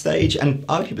 At that stage, and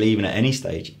arguably even at any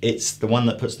stage, it's the one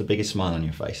that puts the biggest smile on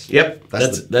your face. Yep,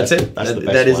 that's it. That's the best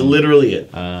that is one. Literally it.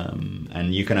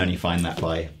 And you can only find that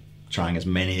by trying as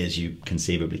many as you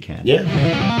conceivably can. Yeah.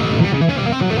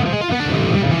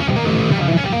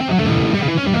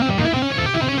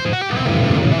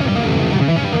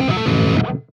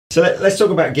 So let's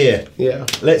talk about gear. Yeah.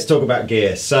 Let's talk about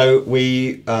gear. So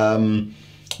we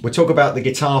we'll talk about the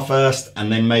guitar first,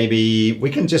 and then maybe we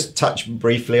can just touch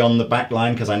briefly on the back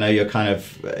line, because I know you're kind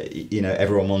of,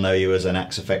 everyone will know you as an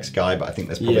Axe Effects guy, but I think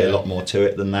there's probably a lot more to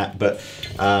it than that. But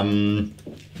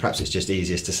perhaps it's just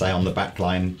easiest to say on the back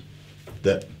line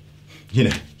that,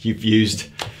 you've used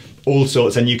all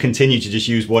sorts, and you continue to just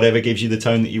use whatever gives you the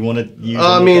tone that you want to use.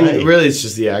 I mean, really, it's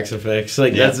just the Axe Effects.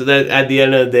 Like that's that. At the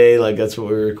end of the day, like that's what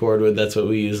we record with. That's what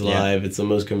we use live. It's the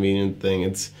most convenient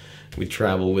thing. We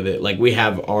travel with it. Like we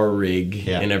have our rig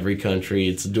in every country.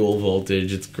 It's dual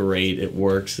voltage. It's great. It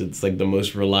works. It's like the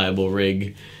most reliable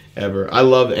rig ever. I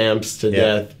love amps to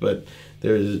death, but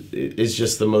it's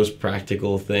just the most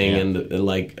practical thing,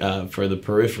 and for the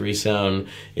Periphery sound,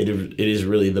 it is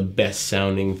really the best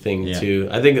sounding thing too.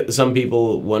 I think some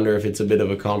people wonder if it's a bit of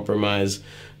a compromise,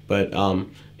 but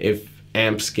if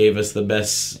amps gave us the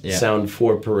best sound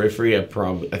for Periphery, I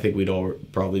think we'd all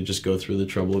probably just go through the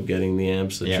trouble of getting the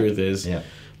amps. The truth is,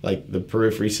 like the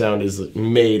Periphery sound is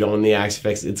made on the Axe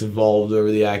Effects. It's evolved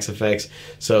over the Axe Effects.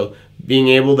 So being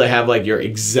able to have like your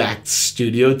exact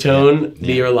studio tone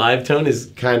be your live tone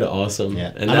is kind of awesome.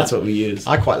 And that's what we use.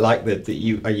 I quite like that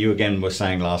you again were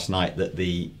saying last night that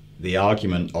the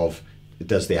argument of,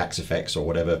 does the Axe Effects or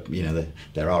whatever,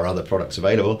 there are other products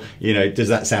available, does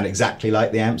that sound exactly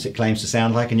like the amps it claims to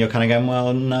sound like? And you're kind of going,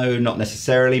 well, no, not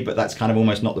necessarily, but that's kind of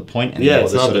almost not the point anymore. Yeah,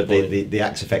 it's not the point. The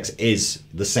Axe Effects is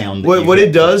the sound. What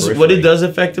it does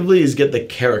effectively is get the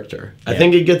character. I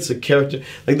think it gets the character.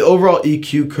 Like the overall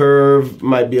EQ curve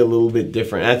might be a little bit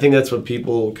different. I think that's what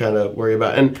people kind of worry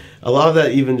about, and a lot of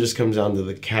that even just comes down to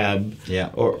the cab.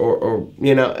 But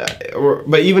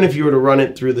even if you were to run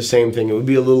it through the same thing, it would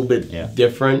be a little bit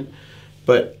different.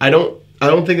 But I don't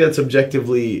think that's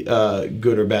objectively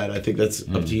good or bad. I think that's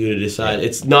up to you to decide.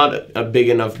 It's not a big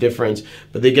enough difference,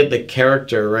 but they get the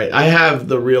character right. I have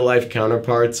the real life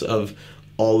counterparts of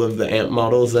all of the amp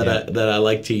models that I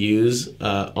like to use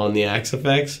on the Axe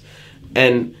Effects,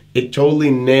 and it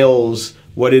totally nails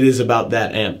what it is about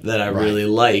that amp that I really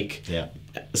like.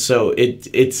 So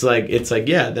it's like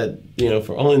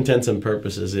for all intents and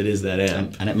purposes, it is that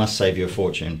amp, and it must save you a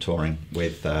fortune touring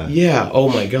with.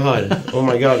 Oh my god,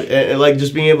 and like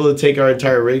just being able to take our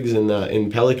entire rigs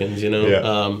in Pelicans,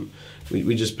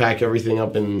 we just pack everything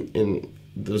up in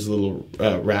those little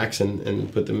racks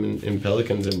and put them in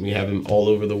Pelicans, and we have them all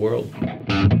over the world.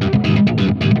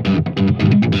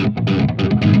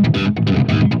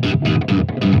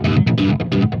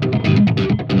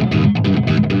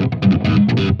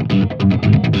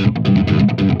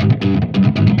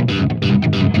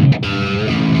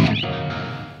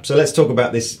 So let's talk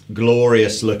about this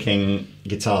glorious looking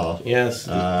guitar. Yes.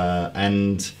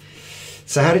 And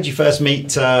so how did you first meet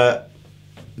the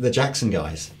Jackson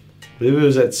guys? I believe it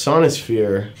was at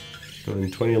Sonosphere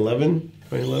in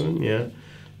 2011. Yeah.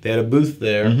 They had a booth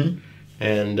there.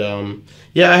 And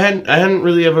I hadn't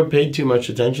really ever paid too much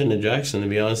attention to Jackson, to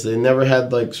be honest. They never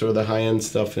had like sort of the high-end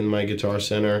stuff in my Guitar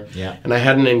Center. And I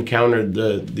hadn't encountered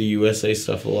the USA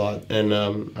stuff a lot. And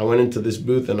I went into this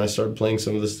booth and I started playing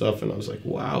some of the stuff, and I was like,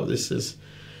 wow, this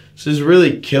is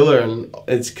really killer, and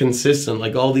it's consistent.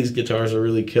 Like all these guitars are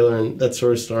really killer, and that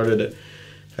sort of started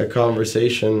a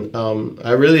conversation.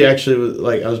 I really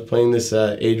actually I was playing this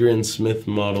Adrian Smith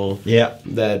model.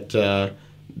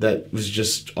 That was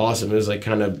just awesome. It was like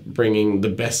kind of bringing the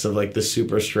best of like the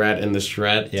Super Strat and the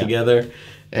Strat together,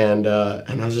 and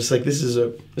I was just like, this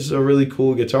is a really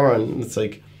cool guitar, and it's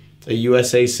like a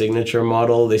USA signature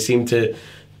model. They seem to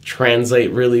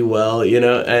translate really well,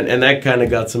 and that kind of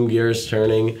got some gears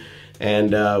turning.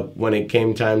 And when it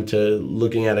came time to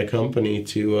looking at a company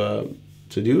to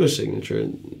do a signature,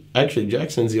 actually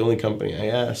Jackson's the only company I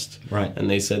asked, and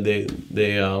they said they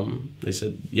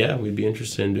said we'd be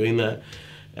interested in doing that.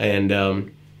 And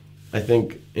I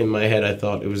think in my head I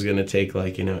thought it was going to take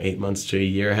 8 months to a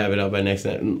year, have it out by next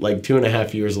night. And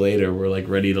 2.5 years later, we're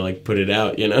ready to put it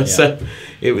out, So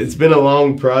it's been a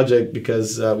long project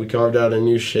because we carved out a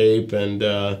new shape, and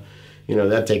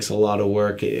that takes a lot of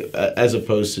work as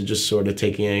opposed to just sort of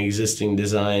taking an existing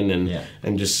design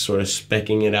and just sort of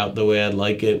speccing it out the way I'd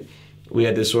like it. We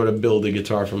had to sort of build a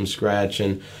guitar from scratch,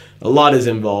 and a lot is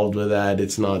involved with that.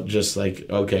 It's not just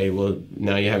okay, well,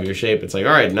 now you have your shape. It's all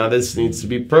right, now this needs to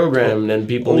be programmed, and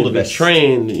people need to be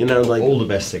trained. All the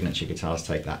best signature guitars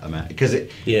take that amount, because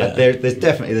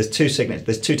there's two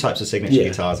types of signature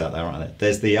guitars out there, aren't there?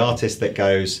 There's the artist that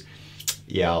goes,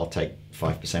 I'll take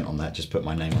 5% on that, just put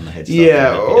my name on the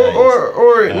headstock.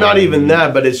 Or not even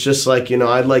that, but it's just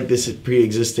I'd like this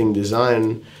pre-existing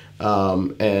design,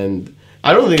 and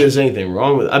I don't think there's anything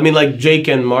wrong with it. I mean, like Jake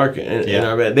and Mark in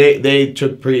our band, they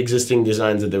took pre-existing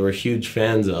designs that they were huge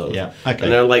fans of. Yeah, okay.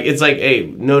 And they're like, it's like, hey,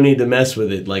 no need to mess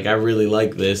with it. Like, I really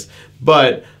like this.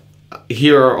 But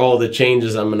here are all the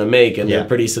changes I'm going to make, and they're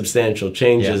pretty substantial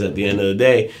changes at the end of the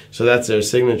day. So that's their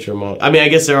signature model. I mean, I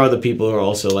guess there are the people who are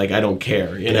also like, I don't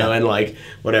care, you know, and like,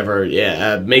 whatever,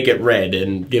 make it red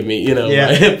and give me, you know,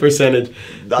 my percentage.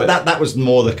 That was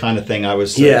more the kind of thing I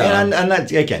was... and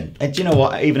that, again, and do you know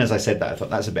what? Even as I said that, I thought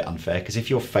that's a bit unfair, because if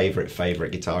your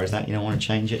favourite guitar is that, you don't want to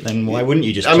change it, then why wouldn't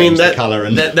you just change the colour?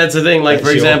 And that's the thing. Like,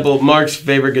 for example, Mark's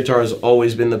favourite guitar has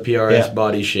always been the PRS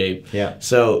body shape. Yeah.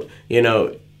 So, you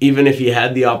know... Even if he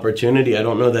had the opportunity, I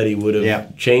don't know that he would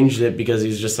have changed it, because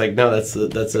he's just like, no, that's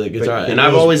a guitar. And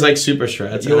I've always liked Super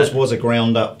Strats. Yours was a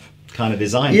ground up kind of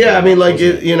design. Yeah, I mean, like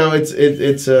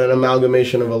it's an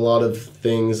amalgamation of a lot of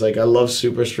things. Like, I love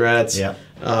Super Strats. Yeah.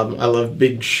 I love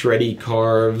big shreddy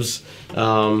carves.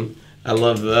 I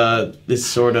love this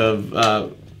sort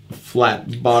of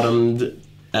flat bottomed.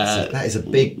 That is a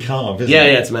big carve, isn't it?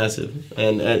 Yeah, it's massive,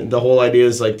 and the whole idea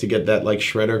is like to get that like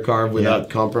shredder carve without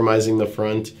compromising the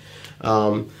front.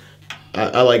 I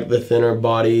like the thinner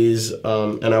bodies,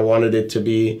 and I wanted it to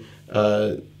be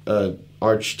a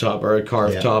arch top or a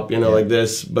carved top, you know, like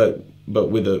this, but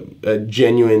with a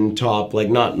genuine top, like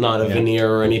not a veneer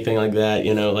or anything like that,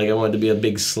 you know, like I wanted to be a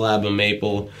big slab of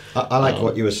maple. I like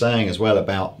what you were saying as well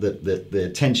about the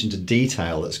attention to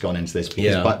detail that's gone into this,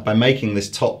 because by making this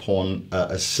top horn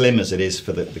as slim as it is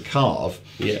for the carve,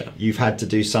 you've had to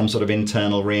do some sort of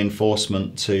internal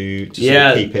reinforcement to sort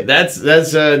of keep it. That's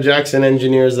Jackson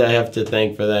Engineers that I have to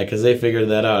thank for that, because they figured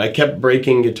that out. I kept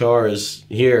breaking guitars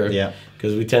here,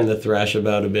 because we tend to thrash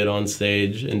about a bit on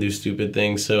stage and do stupid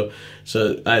things. So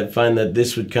I find that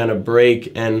this would kind of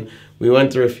break, and we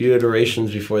went through a few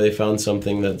iterations before they found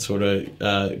something that sort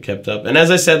of kept up. And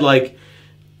as I said, like,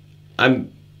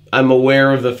 I'm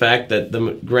aware of the fact that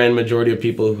the grand majority of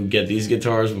people who get these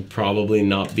guitars will probably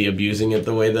not be abusing it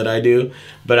the way that I do.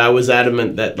 But I was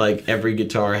adamant that like every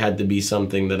guitar had to be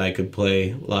something that I could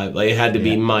play live. Like, it had to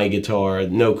be my guitar,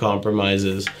 no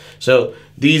compromises. So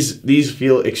these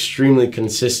feel extremely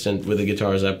consistent with the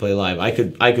guitars I play live. I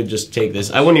could just take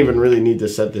this. I wouldn't even really need to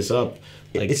set this up.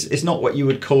 Like, it's not what you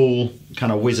would call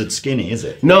kind of wizard skinny, is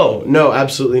it? No,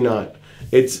 absolutely not.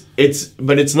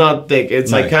 But it's not thick.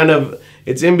 It's like kind of,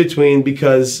 it's in between,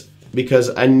 because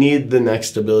I need the neck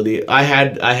stability. I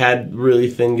had really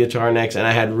thin guitar necks, and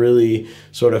I had really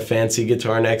sort of fancy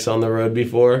guitar necks on the road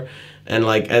before, and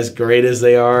like, as great as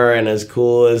they are and as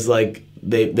cool as like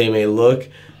they may look,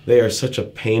 they are such a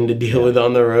pain to deal with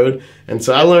on the road. And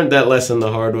so I learned that lesson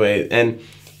the hard way. And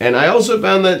I also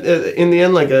found that in the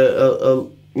end, like a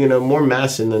you know, more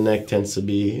mass in the neck tends to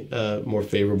be more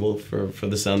favorable for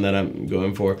the sound that I'm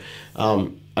going for.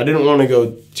 I didn't want to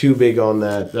go too big on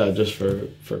that just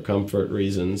for comfort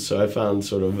reasons, so I found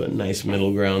sort of a nice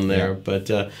middle ground there. But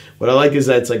what I like is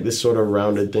that it's like this sort of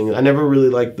rounded thing. I never really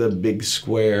liked the big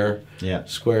square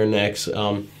necks.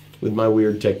 With my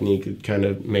weird technique, it kind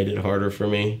of made it harder for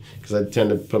me, because I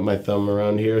tend to put my thumb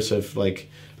around here, so if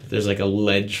there's like a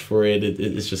ledge for it,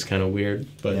 it's just kind of weird.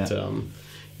 But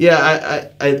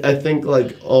I think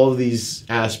like all of these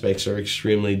aspects are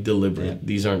extremely deliberate.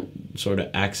 These aren't sort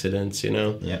of accidents, you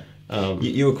know? Yeah.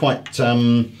 You were quite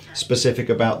specific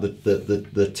about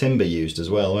the timber used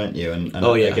as well, weren't you? And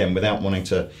again, without wanting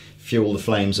to fuel the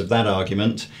flames of that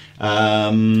argument,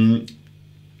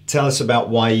 tell us about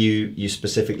why you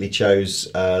specifically chose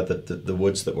the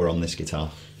woods that were on this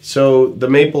guitar. So the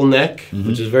maple neck,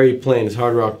 which is very plain, it's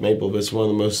hard rock maple, but it's one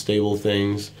of the most stable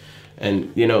things.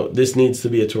 And, you know, this needs to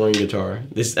be a touring guitar.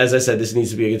 This, as I said, this needs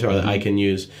to be a guitar that I can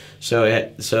use. So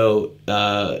it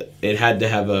had to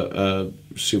have a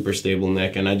super stable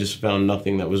neck, and I just found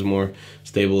nothing that was more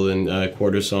stable than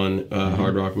quarter sawn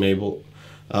hard rock maple.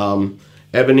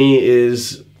 Ebony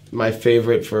is my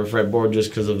favorite for a fretboard just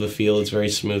because of the feel. It's very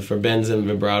smooth. For bends and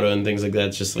vibrato and things like that,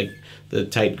 it's just like the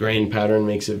tight grain pattern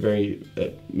makes for a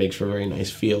very nice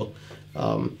feel.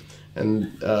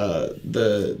 And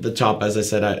the top, as I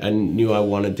said, I knew I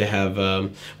wanted to have,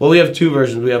 well, we have two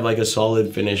versions. We have like a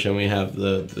solid finish, and we have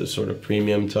the sort of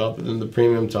premium top. And then the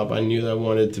premium top, I knew that I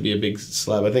wanted to be a big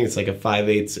slab. I think it's like a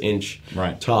 5/8 inch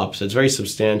top, so it's very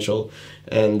substantial.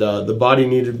 And the body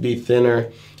needed to be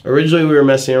thinner. Originally, we were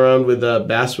messing around with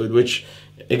basswood, which,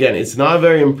 again, it's not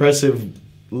very impressive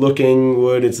looking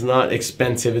wood. It's not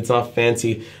expensive. It's not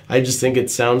fancy. I just think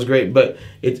it sounds great, but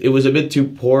it was a bit too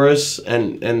porous,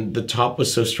 and the top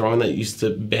was so strong that it used to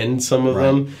bend some of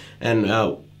them. And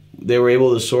they were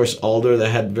able to source alder that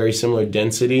had very similar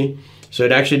density, so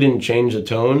it actually didn't change the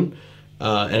tone,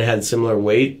 and it had similar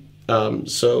weight.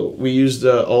 So we used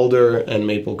alder and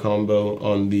maple combo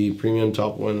on the premium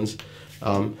top ones.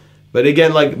 But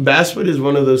again, like basswood is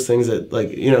one of those things that,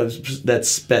 like, you know, that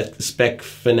spec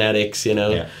fanatics, you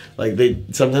know, like they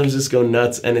sometimes just go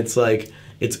nuts, and it's like,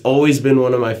 it's always been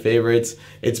one of my favorites.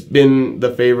 It's been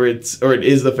the favorites, or it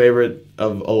is the favorite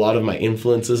of a lot of my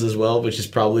influences as well, which is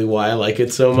probably why I like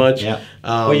it so much. Yeah.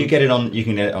 Well, you can get it on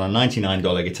a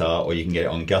 $99 guitar, or you can get it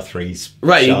on Guthrie's.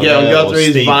 Right, you can get it on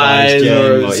Guthrie's, Vise,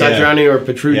 or Satriani, or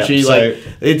Petrucci. Yeah, so, like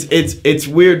it's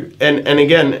weird, and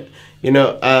again, you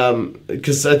know,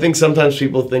 because I think sometimes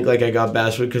people think like I got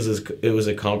basswood because it was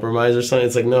a compromise or something.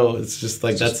 It's like, no, it's just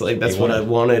like that's what I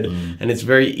wanted, and it's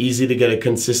very easy to get a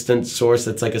consistent source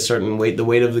that's like a certain weight. The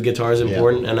weight of the guitar is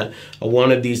important, and I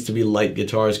wanted these to be light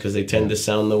guitars because they tend to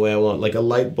sound the way I want. Like a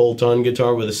light bolt-on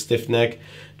guitar with a stiff neck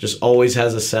just always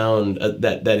has a sound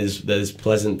that is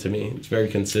pleasant to me. It's very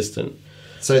consistent.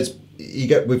 So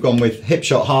we've gone with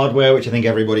Hipshot hardware, which I think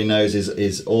everybody knows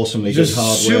is awesomely good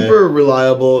hardware. Super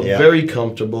reliable, very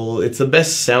comfortable. It's the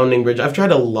best sounding bridge. I've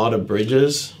tried a lot of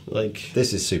bridges. Like,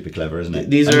 this is super clever, isn't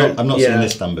it? I've not seen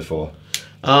this done before.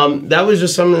 That was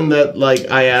just something that, like,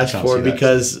 I asked for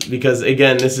because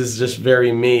again, this is just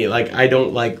very me. Like, I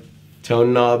don't like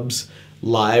tone knobs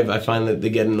live. I find that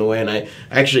they get in the way, and I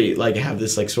actually like have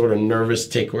this like sort of nervous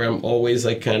tick where I'm always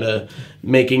like kind of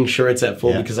making sure it's at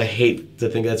full because I hate to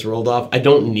think that's rolled off. I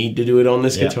don't need to do it on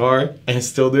this guitar, and I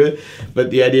still do it, but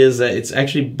the idea is that it's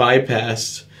actually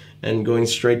bypassed and going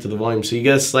straight to the volume, so you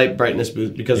get a slight brightness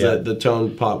boost because the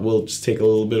tone pot will just take a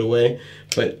little bit away.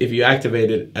 But if you activate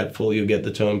it at full, you get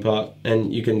the tone pot,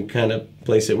 and you can kind of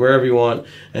place it wherever you want,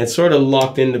 and it's sort of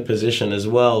locked into position as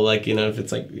well. Like, you know, if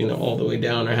it's like, you know, all the way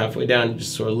down or halfway down, you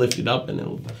just sort of lift it up and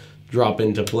it'll drop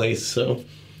into place. So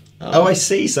oh, I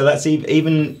see. So that's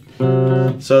even.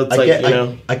 So it's like, you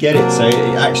know, I get it. So it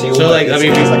actually, so like, I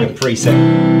mean, it's like a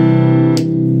preset.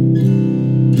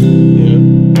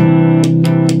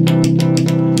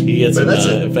 Get some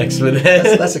effects with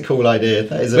it. That's a cool idea.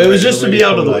 That is. But it was just to be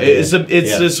out of the way. It's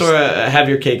just sort of have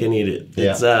your cake and eat it.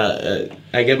 It's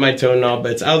I get my tone knob,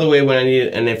 but it's out of the way when I need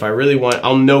it, and if I really want,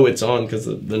 I'll know it's on because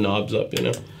the knob's up, you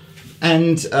know.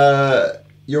 And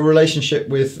your relationship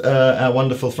with our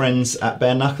wonderful friends at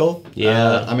Bare Knuckle.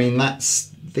 I mean,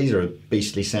 these are a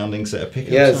beastly sounding set of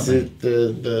pickups. Yeah, it's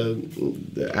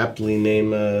the aptly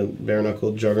named Bare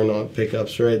Knuckle Juggernaut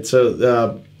pickups, right?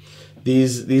 So.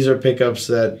 These are pickups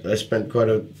that I spent quite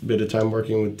a bit of time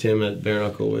working with Tim at Bare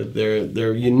Knuckle with.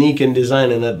 They're unique in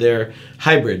design in that they're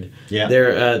hybrid. Yeah.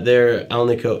 They're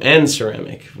Alnico and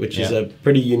ceramic, which is a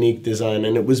pretty unique design.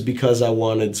 And it was because I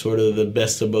wanted sort of the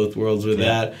best of both worlds with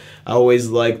that. I always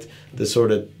liked the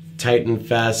sort of tight and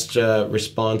fast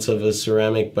response of a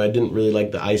ceramic, but I didn't really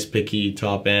like the ice picky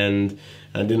top end.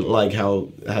 I didn't like how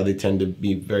they tend to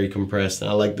be very compressed.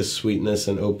 And I like the sweetness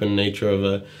and open nature of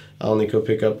a Alnico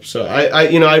pickup. So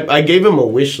I gave him a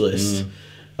wish list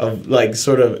of like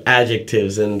sort of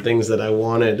adjectives and things that I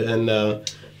wanted, and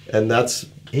that's.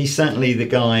 He's certainly the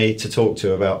guy to talk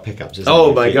to about pickups, isn't he?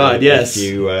 Oh my God, yes.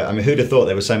 I mean, who'd have thought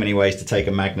there were so many ways to take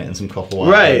a magnet and some copper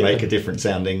wire and make a different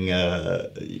sounding,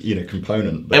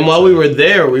 component. But, and while we were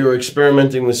there, we were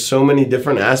experimenting with so many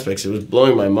different aspects. It was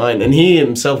blowing my mind. And he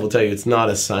himself will tell you it's not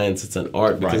a science, it's an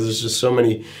art, because there's just so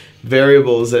many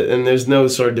variables and there's no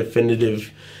sort of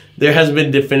definitive. There hasn't been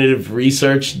definitive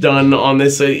research done on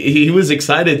this. So he was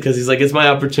excited because he's like, it's my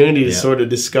opportunity to sort of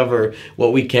discover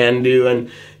what we can do,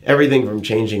 and everything from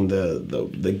changing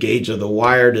the gauge of the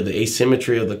wire to the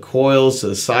asymmetry of the coils to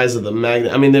the size of the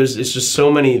magnet. I mean, it's just so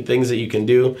many things that you can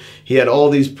do. He had all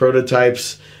these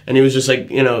prototypes, and he was just like,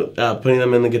 putting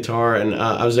them in the guitar. And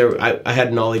I was there. I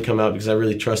had Nolly come out because I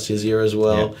really trust his ear as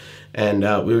well. Yeah.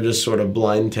 And we were just sort of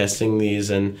blind testing these,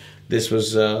 and this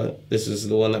is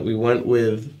the one that we went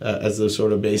with as the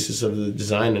sort of basis of the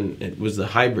design, and it was the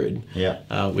hybrid,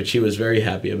 which he was very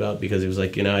happy about because he was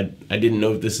like, I didn't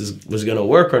know if this was going to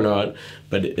work or not,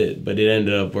 but it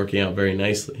ended up working out very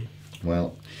nicely.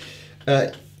 Well,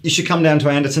 you should come down to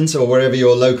Anderton's or wherever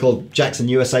your local Jackson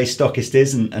USA stockist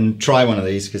is and try one of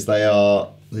these, because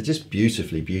they're just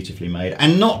beautifully made,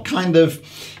 and not kind of.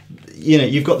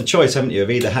 You've got the choice, haven't you, of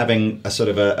either having a sort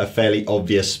of a fairly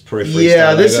obvious Periphery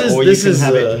style logo, or you can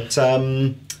have it.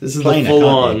 This is the full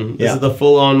on. This is the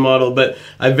full on model, but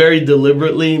I very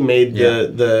deliberately made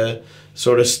the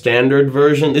sort of standard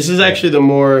version. This is actually the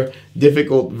more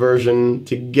difficult version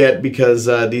to get because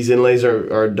these inlays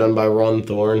are done by Ron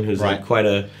Thorne, who's like quite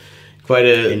a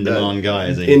in-demand guy,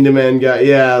 is he? In-demand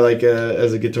guy, like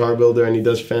as a guitar builder, and he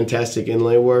does fantastic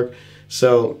inlay work.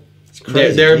 So.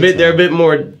 They're a bit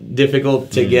more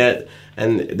difficult to get,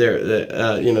 and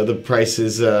the price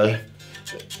is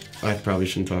I probably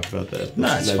shouldn't talk about that.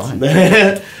 No, it's fine.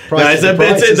 The price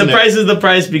is the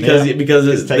price because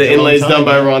the inlay is done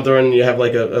by Ronthor and you have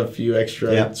like a few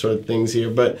extra sort of things here.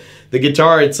 But the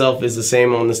guitar itself is the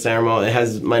same on the Snare model. It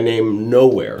has my name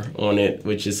nowhere on it,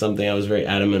 which is something I was very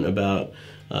adamant about.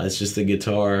 It's just the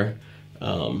guitar.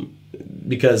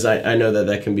 Because I know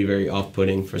that can be very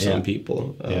off-putting for some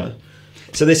people.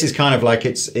 So this is kind of like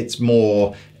it's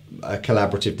more a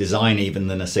collaborative design even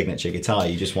than a signature guitar.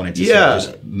 You just wanted to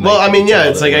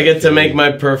it's like I get to make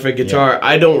my perfect guitar.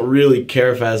 I don't really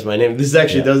care if it has my name. This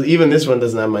actually does. Even this one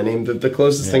doesn't have my name. The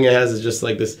closest thing it has is just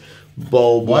like this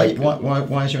bulb. Why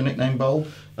is your nickname Bulb?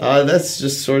 That's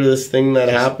just sort of this thing that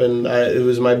happened. It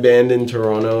was my band in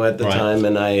Toronto at the time,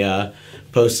 and I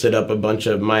posted up a bunch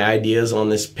of my ideas on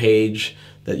this page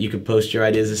that you could post your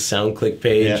ideas, this SoundClick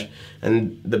page,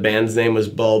 and the band's name was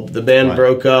Bulb. The band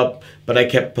broke up, but I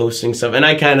kept posting stuff, and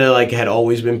I kind of like had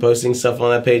always been posting stuff on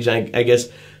that page. I guess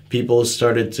people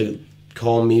started to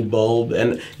call me Bulb,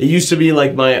 and it used to be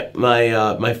like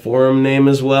my forum name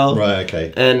as well. Right.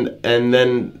 Okay. And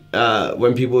then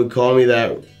when people would call me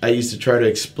that, I used to try to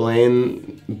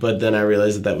explain, but then I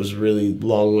realized that was really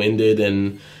long-winded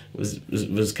and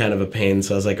was kind of a pain.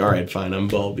 So I was like, all right, fine, I'm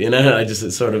Bulb. I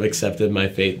just sort of accepted my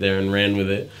fate there and ran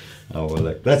with it. Oh well,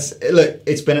 look,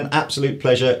 it's been an absolute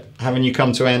pleasure having you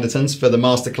come to Anderton's for the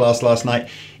masterclass last night.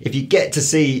 If you get to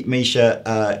see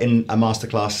Misha in a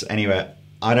masterclass anywhere,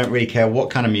 I don't really care what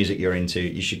kind of music you're into,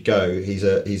 you should go. He's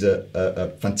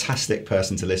a fantastic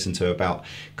person to listen to about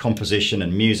composition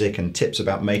and music and tips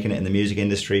about making it in the music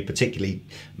industry, particularly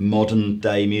modern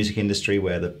day music industry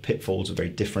where the pitfalls are very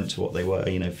different to what they were,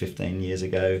 15 years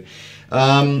ago.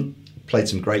 Played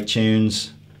some great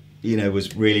tunes,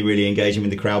 was really, really engaging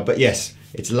with the crowd. But yes,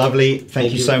 it's lovely.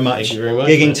 Thank you so much. Thank you very much.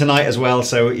 Gigging man. Tonight as well.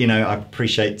 So, I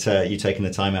appreciate you taking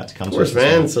the time out to come to us. Of course,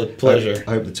 man. It's a pleasure.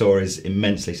 I hope the tour is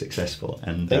immensely successful.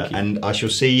 And I shall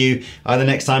see you either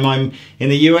next time I'm in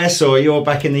the US or you're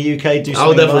back in the UK.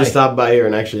 I'll definitely stop by here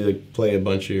and actually play a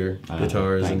bunch of your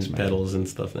guitars and pedals and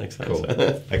stuff next time. Cool.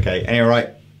 Okay. Anyway, right.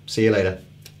 See you later.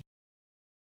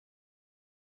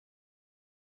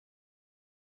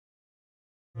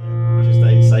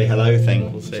 Just say hello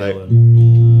thing. We'll say hello.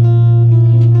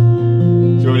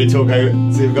 Do you want me to talk over?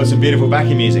 See, we've got some beautiful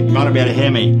backing music. You might not be able to hear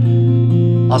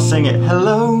me. I'll sing it.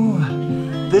 Hello,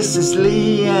 this is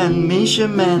Lee and Misha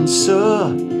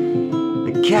Mansoor.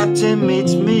 The captain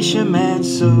meets Misha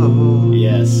Mansoor.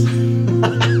 Yes.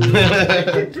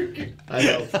 I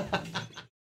know.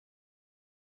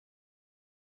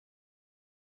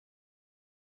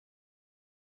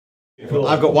 Cool.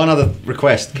 I've got one other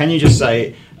request. Can you just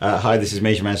say, hi, this is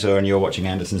Misha Mansoor and you're watching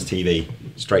Anderton's TV.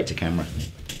 Straight to camera.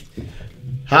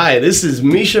 Hi, this is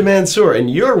Misha Mansoor, and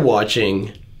you're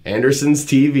watching Anderson's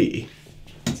TV.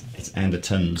 It's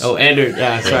Anderton's. Oh,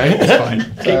 sorry. It's fine.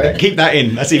 Keep that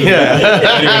in. That's even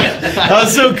better. I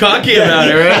was so cocky about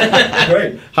it, right?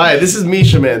 Great. Hi, this is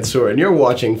Misha Mansoor, and you're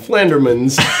watching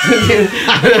Flanderman's. All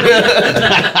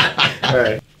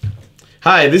right.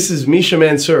 Hi, this is Misha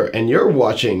Mansoor, and you're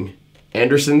watching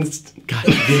Anderson's... God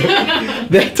damn.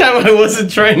 That time I wasn't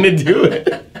trying to do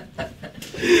it.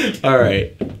 All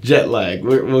right. Jet lag.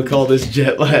 We'll call this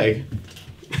jet lag.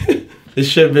 This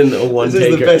should have been a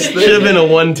one-take. Should have been a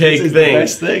one-take thing.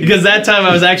 Because that time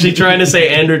I was actually trying to say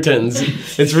Anderton's.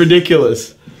 It's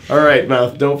ridiculous. All right,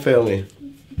 mouth. Don't fail me.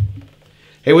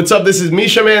 Hey, what's up? This is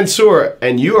Misha Mansoor,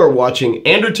 and you are watching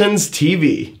Anderton's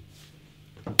TV.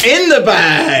 In the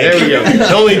bag! There we go.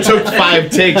 It only took 5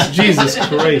 takes. Jesus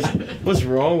Christ. What's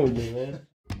wrong with me, man?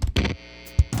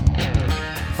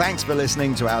 Thanks for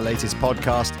listening to our latest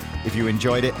podcast. If you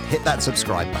enjoyed it, hit that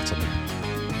subscribe button.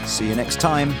 See you next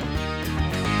time.